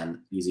schemas and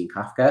using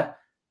Kafka.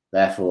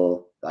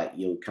 Therefore, like,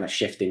 you're kind of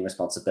shifting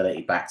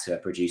responsibility back to a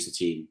producer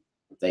team.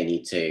 They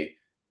need to,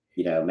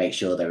 make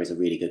sure there is a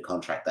really good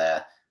contract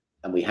there.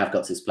 And we have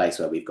got to this place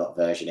where we've got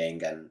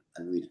versioning and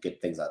really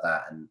good things like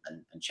that,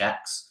 and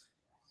checks.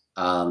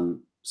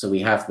 So we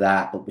have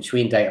that. But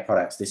between data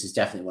products, this is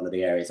definitely one of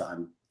the areas that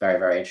I'm very,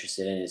 very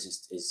interested in.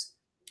 Is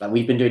like,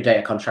 we've been doing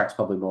data contracts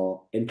probably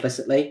more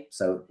implicitly.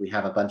 So we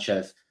have a bunch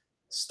of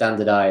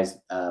standardized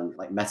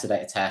like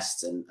metadata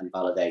tests and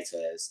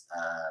validators,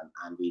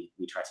 and we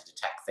try to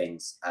detect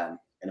things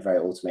in a very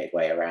automated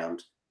way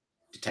around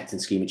detecting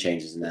schema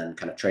changes and then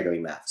kind of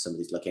triggering that for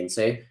somebody to look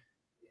into.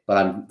 But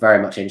I'm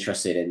very much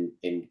interested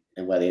in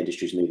where the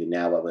industry is moving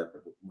now, where we're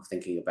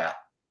thinking about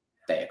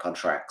data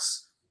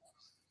contracts.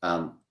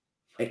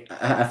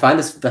 I find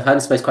this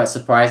space quite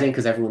surprising,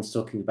 because everyone's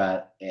talking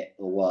about it,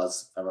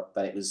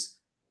 but it was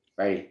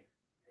very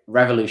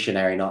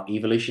revolutionary, not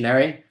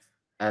evolutionary.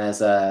 And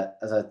as a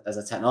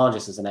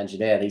technologist, as an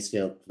engineer, these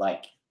feel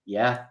like,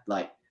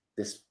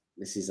 this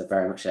is a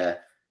very much an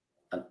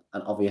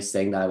obvious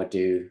thing that I would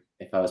do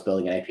if I was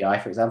building an API,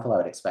 for example. I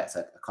would expect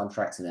a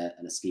contract and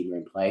a schema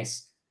in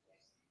place.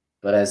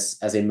 But as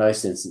in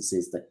most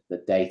instances,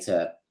 the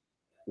data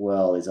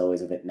world is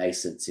always a bit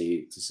nascent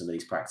to some of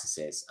these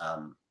practices.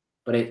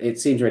 But it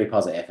seems really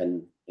positive,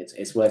 and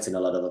it's worked in a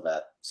lot of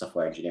other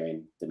software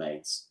engineering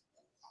domains.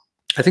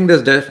 I think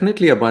there's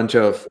definitely a bunch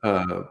of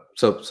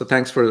so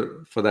thanks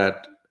for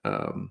that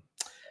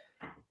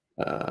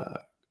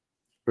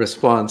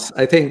response.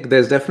 I think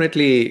there's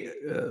definitely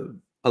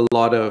a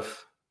lot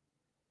of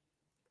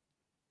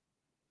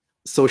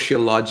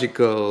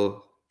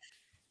sociological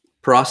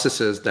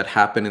processes that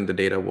happen in the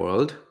data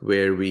world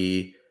where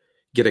we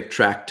get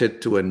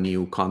attracted to a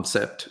new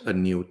concept, a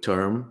new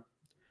term.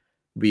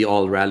 We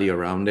all rally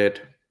around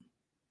it.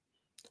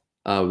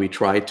 We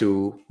try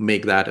to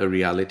make that a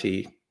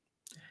reality.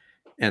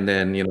 And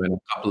then, in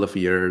a couple of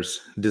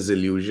years,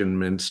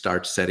 disillusionment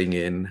starts setting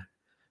in,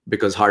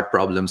 because hard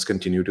problems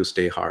continue to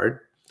stay hard.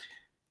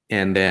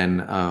 And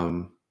then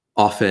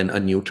often a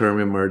new term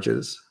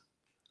emerges.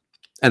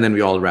 And then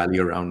we all rally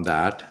around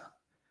that.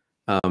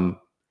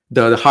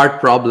 The hard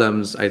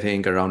problems, I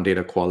think, around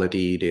data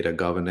quality, data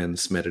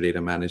governance,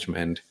 metadata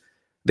management,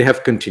 they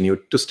have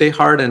continued to stay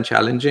hard and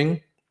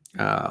challenging.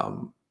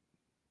 And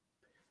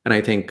I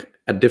think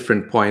at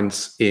different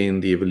points in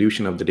the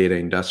evolution of the data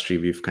industry,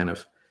 we've kind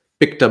of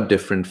picked up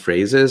different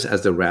phrases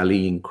as the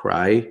rallying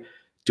cry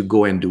to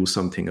go and do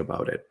something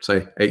about it.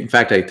 So in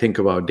fact, I think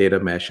about data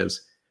mesh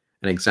as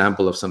an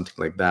example of something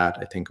like that.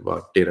 I think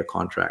about data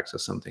contracts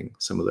as something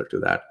similar to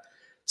that.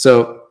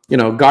 So,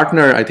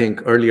 Gartner, I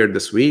think earlier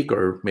this week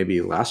or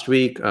maybe last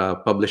week,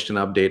 published an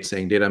update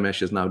saying data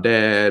mesh is now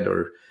dead,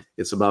 or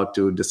it's about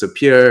to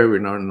disappear. We're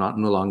no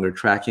longer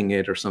tracking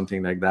it, or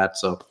something like that.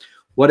 So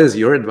what is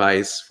your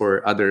advice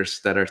for others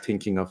that are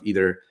thinking of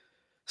either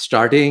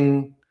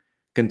starting,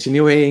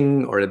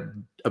 continuing, or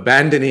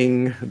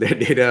abandoning their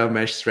data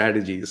mesh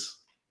strategies?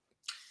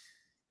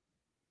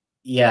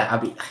 Yeah,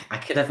 I mean, I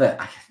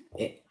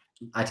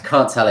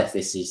can't tell if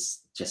this is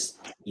just,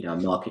 a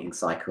marketing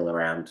cycle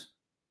around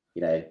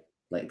you know,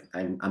 like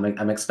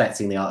I'm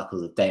expecting the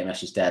articles of data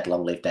mesh is dead,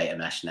 long live data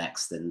mesh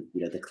next, and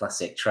the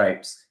classic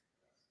tropes.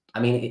 I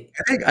mean,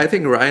 I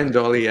think Ryan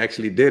Jolly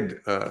actually did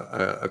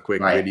a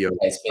quick right, video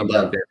it's been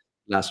about done. it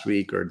last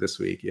week or this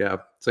week. Yeah,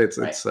 so it's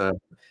Right.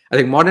 I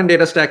think modern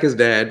data stack is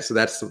dead, so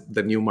that's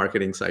the new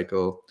marketing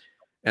cycle,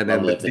 and Long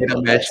then the live the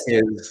data mesh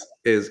context.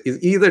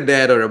 is either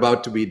dead or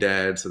about to be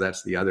dead. So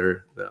that's the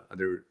other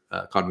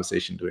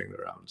conversation doing the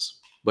rounds.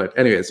 But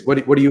anyways,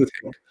 what do you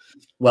think?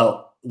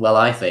 Well,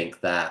 I think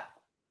that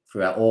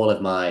throughout all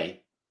of my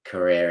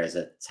career as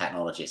a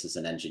technologist, as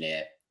an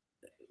engineer,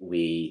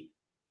 we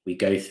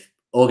go.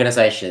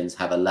 Organizations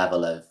have a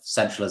level of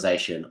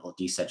centralization or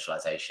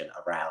decentralization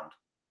around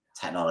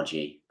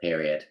technology.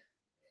 Period.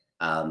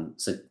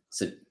 So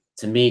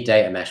to me,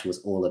 data mesh was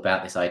all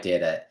about this idea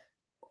that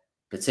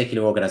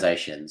particular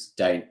organizations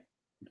don't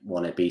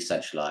want to be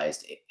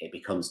centralized. It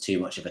becomes too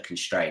much of a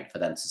constraint for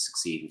them to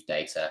succeed with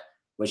data,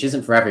 which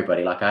isn't for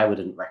everybody. Like I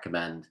wouldn't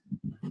recommend,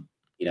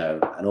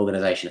 an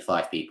organization of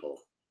 5 people,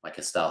 like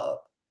a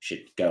startup,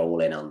 should go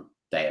all in on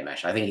data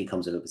mesh. I think it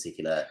comes with a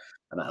particular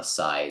amount of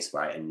size,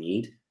 right, and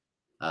need.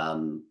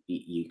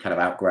 You kind of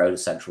outgrow the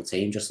central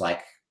team, just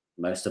like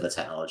most of the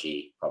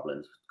technology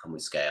problems come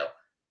with scale.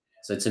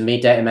 So to me,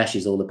 data mesh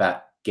is all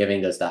about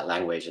giving us that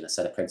language and a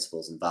set of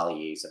principles and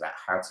values about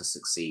how to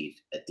succeed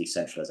at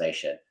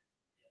decentralization.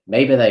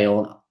 Maybe they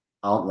all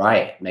aren't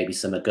right. Maybe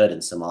some are good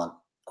and some aren't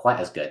quite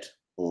as good,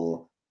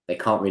 or they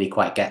can't really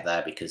quite get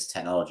there because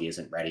technology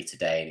isn't ready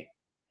today. And it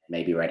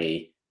may be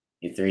ready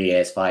in 3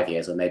 years, 5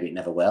 years, or maybe it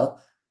never will.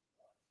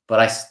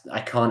 But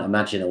I can't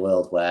imagine a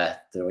world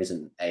where there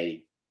isn't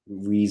a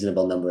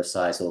reasonable number of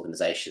sized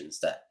organizations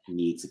that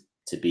need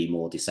to be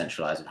more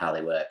decentralized with how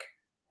they work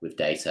with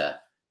data.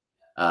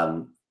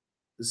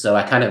 So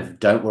I kind of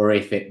don't worry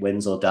if it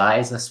wins or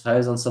dies, I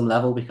suppose, on some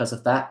level because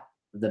of that.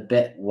 The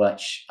bit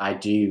which I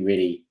do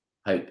really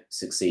hope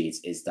succeeds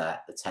is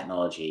that the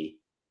technology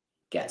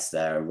gets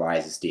there and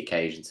rises to the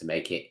occasion to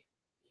make it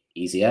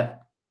easier.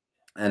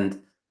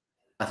 And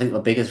I think the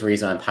biggest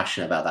reason I'm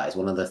passionate about that is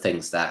one of the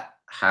things that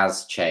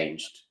has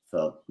changed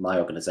for my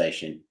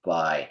organization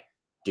by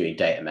doing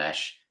data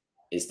mesh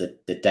is the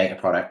data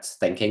product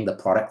thinking, the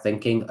product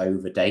thinking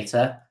over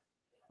data.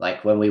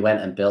 Like when we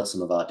went and built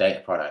some of our data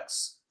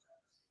products,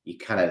 you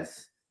kind of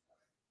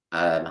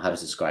how to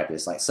describe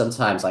this, like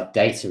sometimes like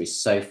data is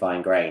so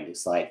fine grained,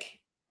 it's like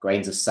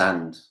grains of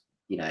sand,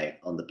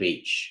 on the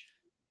beach,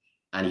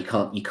 and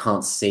you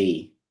can't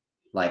see,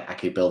 like, I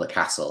could build a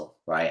castle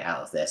right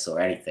out of this or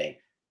anything.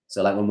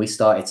 So like when we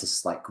started to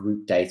like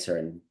group data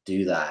and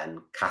do that and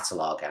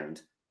catalog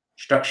and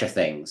structure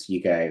things,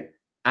 you go,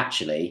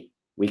 actually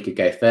we could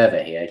go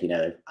further here.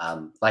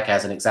 Like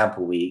as an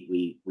example,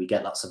 we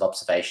get lots of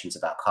observations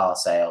about car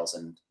sales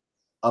and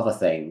other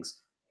things.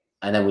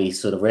 And then we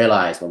sort of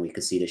realized when we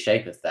could see the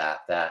shape of that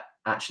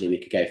actually we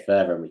could go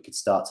further and we could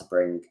start to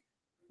bring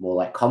more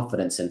like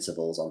confidence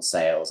intervals on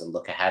sales and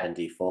look ahead and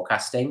do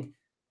forecasting.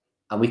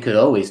 And we could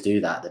always do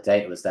that. The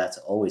data was there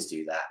to always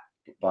do that.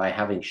 By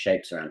having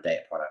shapes around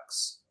data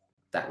products,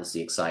 that was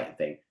the exciting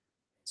thing.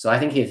 So I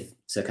think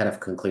to kind of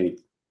conclude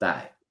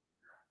that,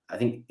 I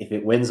think if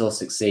it wins or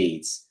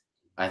succeeds,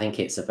 I think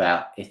it's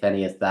about if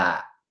any of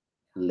that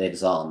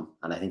lives on,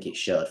 and I think it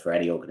should for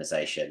any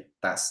organization.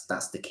 That's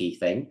the key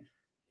thing.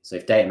 So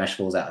if data mesh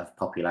falls out of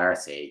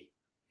popularity,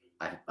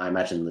 I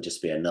imagine there'll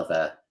just be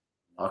another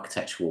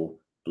architectural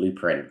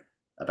blueprint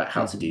about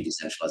how to do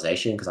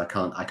decentralization, because I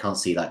can't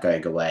see that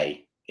going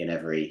away in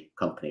every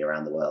company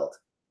around the world.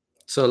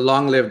 So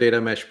long live data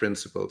mesh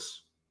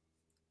principles.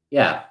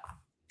 Yeah.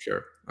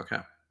 Sure. Okay.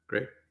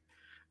 Great.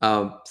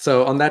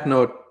 So on that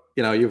note,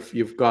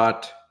 you've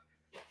got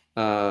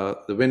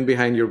the wind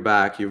behind your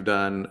back. You've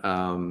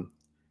done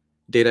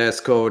data as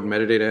code,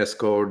 metadata as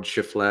code,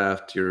 shift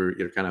left.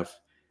 You're kind of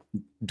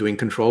doing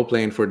control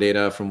plane for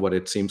data from what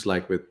it seems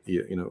like with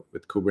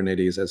with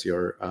Kubernetes as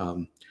your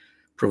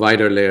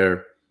provider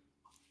layer.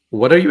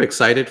 What are you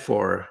excited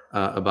for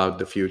about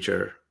the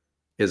future?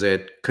 Is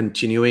it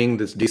continuing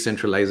this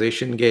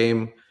decentralization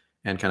game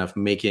and kind of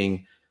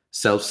making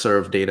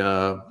self-serve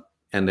data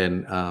and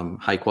then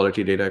high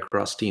quality data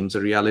across teams a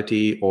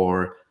reality,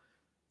 or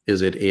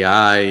is it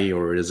AI,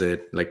 or is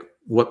it like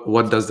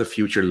what does the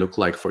future look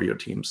like for your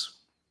teams?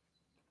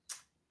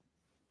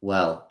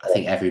 Well, I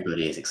think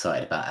everybody is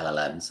excited about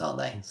LLMs, aren't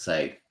they?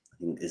 So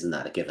isn't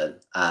that a given?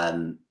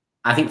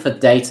 I think for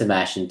data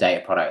mesh and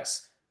data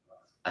products,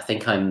 I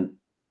think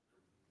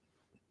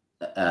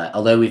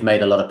although we've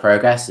made a lot of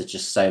progress, there's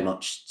just so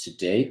much to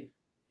do.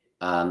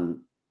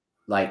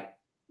 Like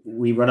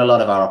we run a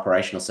lot of our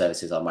operational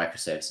services, our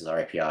microservices, our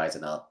APIs,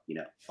 and our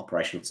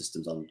operational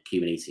systems on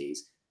Kubernetes,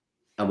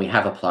 and we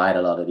have applied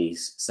a lot of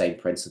these same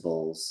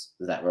principles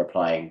that we're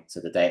applying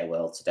to the data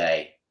world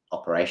today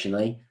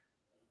operationally.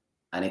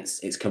 And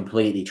it's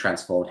completely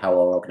transformed how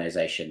our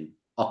organization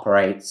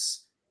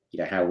operates,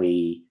 how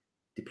we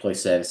deploy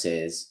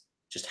services,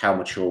 just how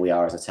mature we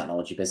are as a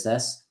technology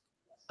business.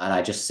 And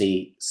I just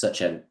see such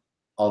an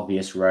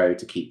obvious road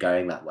to keep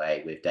going that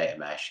way with data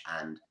mesh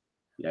and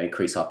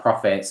increase our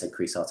profits,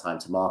 increase our time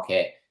to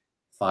market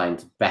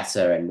find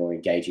better and more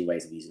engaging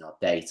ways of using our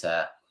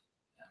data,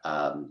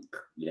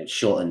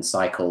 shorten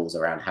cycles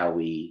around how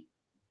we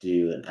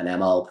do an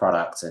ML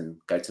product and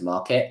go to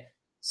market.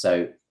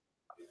 So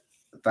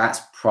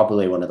that's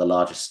probably one of the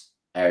largest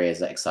areas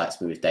that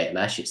excites me with data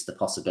mesh. It's the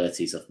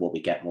possibilities of what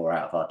we get more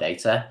out of our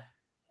data.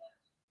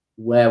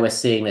 Where we're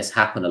seeing this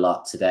happen a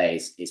lot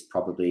today is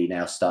probably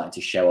now starting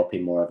to show up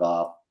in more of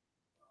our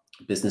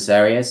business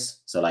areas.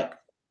 So like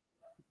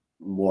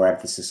more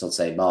emphasis on,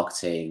 say,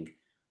 marketing,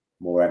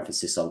 more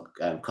emphasis on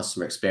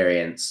customer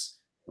experience,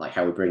 like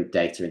how we bring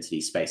data into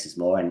these spaces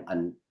more.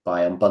 And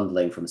by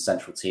unbundling from a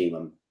central team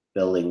and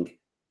building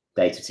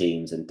data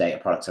teams and data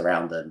products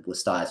around them, we're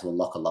starting to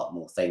unlock a lot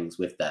more things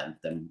with them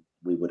than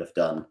we would have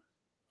done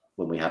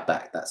when we had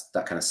that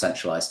kind of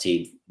centralized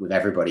team with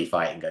everybody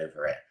fighting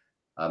over it.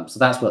 So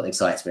that's what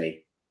excites me,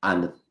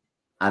 and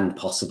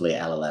possibly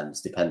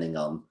LLMs, depending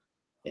on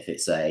if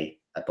it's a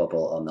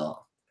bubble or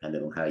not,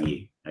 depending on how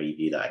you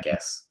view that, I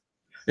guess.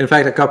 In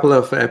fact, a couple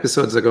of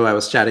episodes ago, I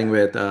was chatting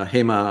with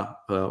Hema,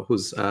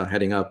 who's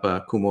heading up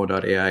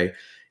Kumo.ai,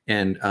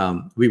 and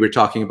we were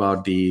talking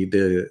about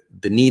the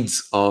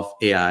needs of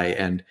AI.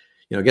 And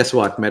guess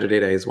what?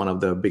 Metadata is one of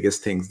the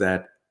biggest things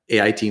that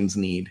AI teams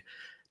need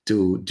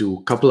to do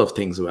a couple of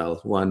things well.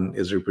 One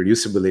is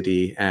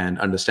reproducibility and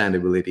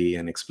understandability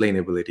and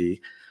explainability,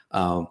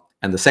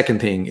 and the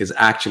second thing is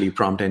actually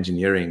prompt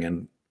engineering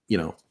and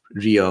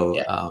real.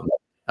 Yeah.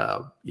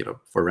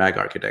 For RAG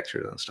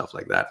architecture and stuff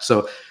like that.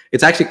 So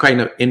it's actually kind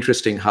of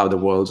interesting how the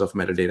worlds of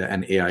metadata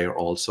and AI are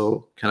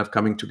also kind of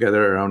coming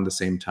together around the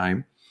same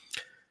time.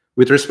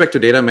 With respect to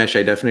data mesh,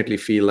 I definitely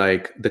feel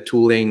like the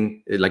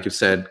tooling, like you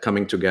said,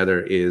 coming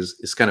together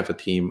is kind of a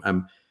theme.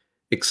 I'm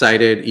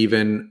excited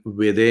even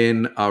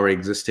within our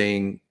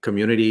existing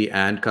community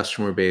and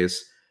customer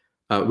base.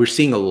 We're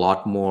seeing a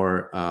lot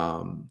more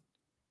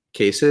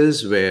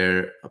cases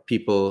where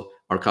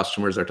our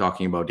customers are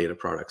talking about data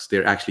products.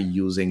 They're actually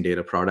using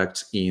data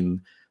products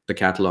in the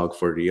catalog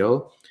for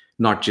real,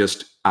 not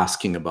just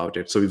asking about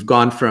it. So we've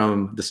gone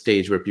from the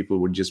stage where people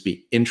would just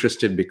be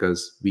interested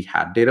because we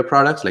had data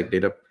products, like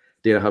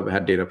DataHub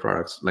had data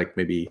products like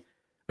maybe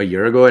a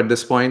year ago at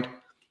this point.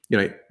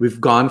 We've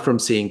gone from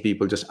seeing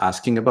people just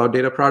asking about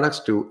data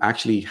products to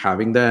actually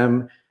having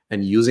them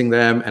and using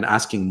them and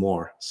asking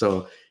more.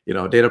 So,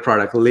 data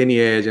product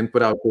lineage,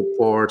 input output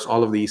ports,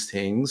 all of these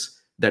things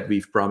that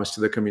we've promised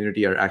to the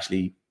community are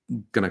actually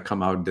going to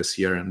come out this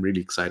year. I'm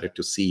really excited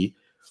to see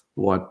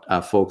what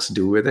folks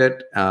do with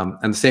it.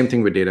 And the same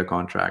thing with data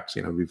contracts.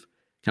 We've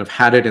kind of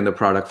had it in the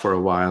product for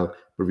a while,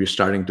 but we're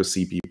starting to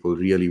see people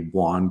really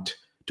want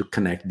to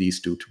connect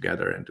these two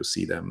together and to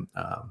see them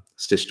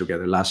stitched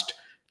together. Last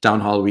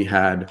town hall, we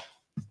had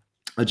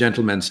a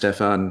gentleman,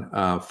 Stefan,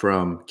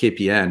 from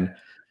KPN,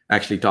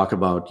 actually talk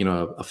about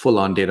a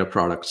full-on data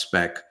product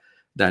spec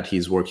that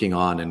he's working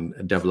on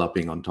and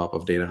developing on top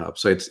of DataHub.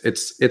 So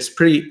it's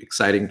pretty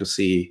exciting to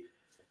see,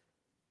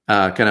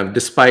 kind of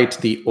despite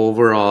the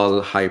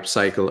overall hype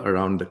cycle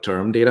around the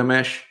term data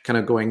mesh kind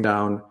of going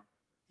down,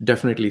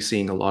 definitely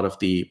seeing a lot of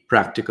the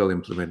practical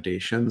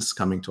implementations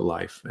coming to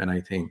life. And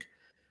I think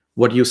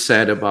what you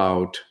said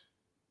about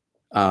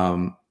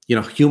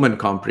human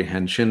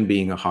comprehension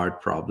being a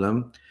hard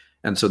problem,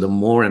 and so the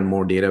more and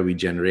more data we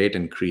generate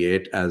and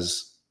create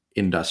as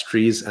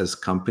industries, as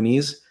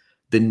companies,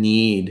 the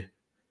need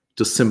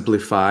to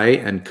simplify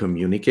and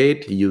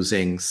communicate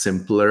using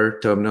simpler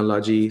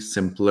terminology,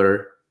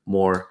 simpler,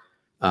 more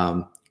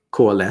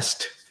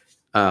coalesced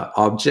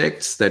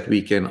objects that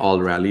we can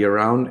all rally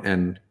around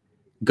and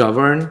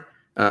govern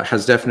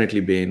has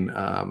definitely been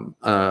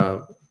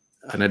an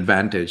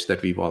advantage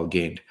that we've all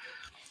gained.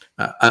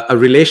 A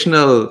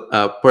relational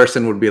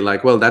person would be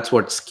like, well, that's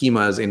what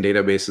schemas in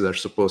databases are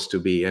supposed to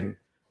be. And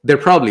they're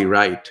probably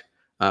right.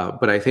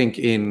 But I think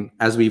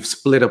as we've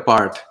split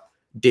apart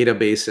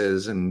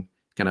databases and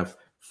kind of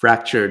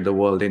fractured the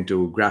world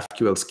into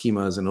GraphQL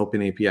schemas and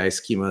OpenAPI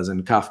schemas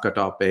and Kafka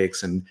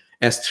topics and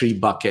S3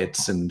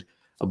 buckets and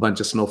a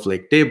bunch of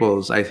Snowflake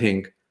tables, I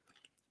think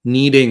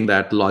needing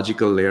that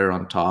logical layer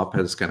on top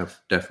has kind of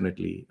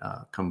definitely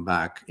come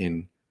back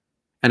in.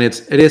 And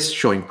it is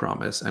showing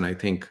promise. And I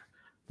think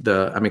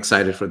I'm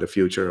excited for the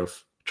future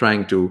of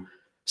trying to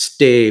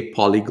stay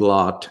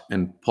polyglot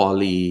and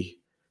impl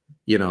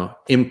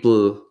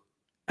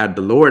at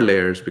the lower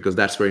layers, because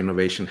that's where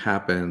innovation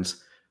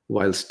happens,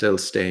 while still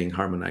staying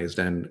harmonized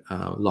and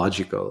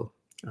logical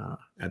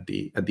at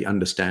the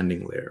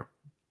understanding layer.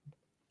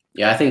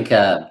 Yeah, I think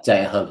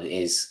DataHub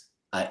is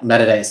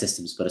metadata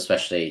systems, but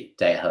especially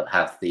DataHub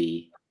have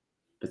the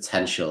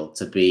potential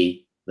to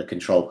be the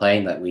control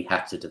plane that we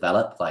have to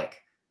develop.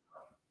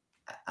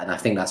 And I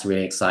think that's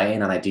really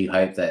exciting. And I do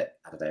hope that,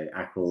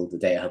 Acryl, the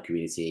DataHub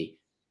community,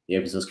 the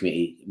open source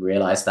community,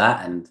 realize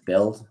that and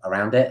build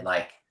around it.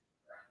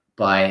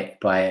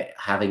 By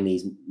having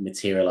these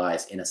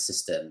materialize in a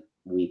system,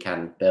 we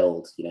can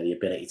build, the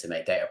ability to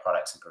make data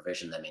products and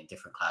provision them in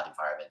different cloud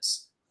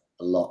environments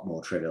a lot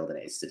more trivial than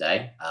it is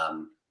today.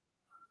 And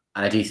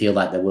I do feel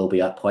like there will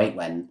be a point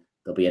when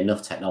there'll be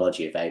enough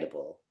technology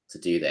available to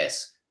do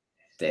this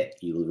that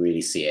you will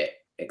really see it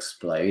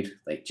explode.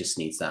 It just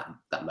needs that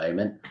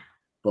moment.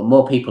 But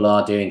more people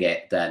are doing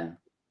it, then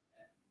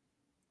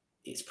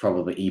it's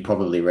probably, you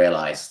probably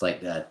realize,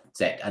 like,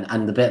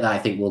 and the bit that I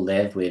think will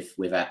live with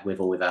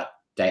or without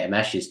data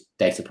mesh is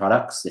data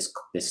products.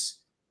 This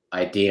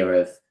idea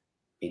of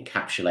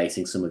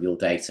encapsulating some of your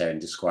data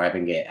and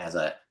describing it as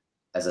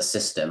a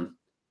system.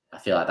 I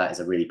feel like that is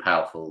a really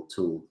powerful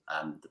tool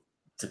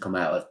to come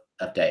out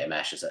of data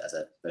mesh as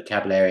a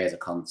vocabulary, as a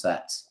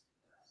concept,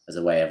 as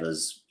a way of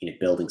us,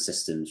 building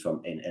systems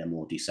from in a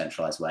more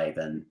decentralized way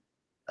than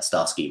a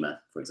star schema,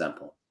 for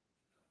example.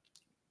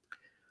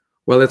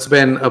 Well, it's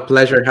been a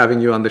pleasure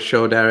having you on the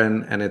show,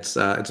 Darren, and it's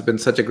been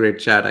such a great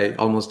chat. I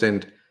almost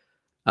didn't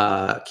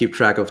keep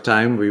track of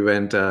time. We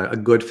went a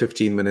good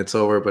 15 minutes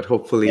over, but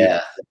hopefully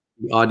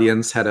the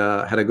audience had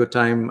a good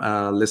time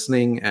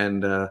listening.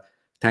 And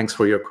thanks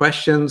for your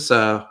questions.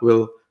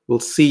 We'll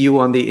see you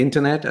on the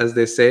internet, as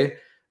they say.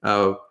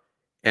 It's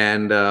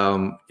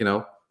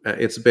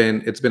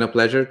been a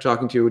pleasure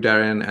talking to you,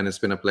 Darren, and it's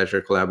been a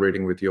pleasure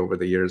collaborating with you over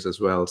the years as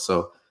well.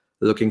 So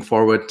looking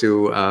forward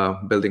to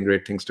building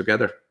great things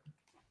together.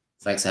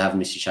 Thanks for having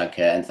me, Shirshanka,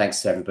 and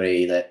thanks to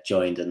everybody that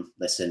joined and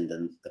listened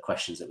and the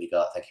questions that we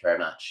got. Thank you very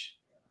much.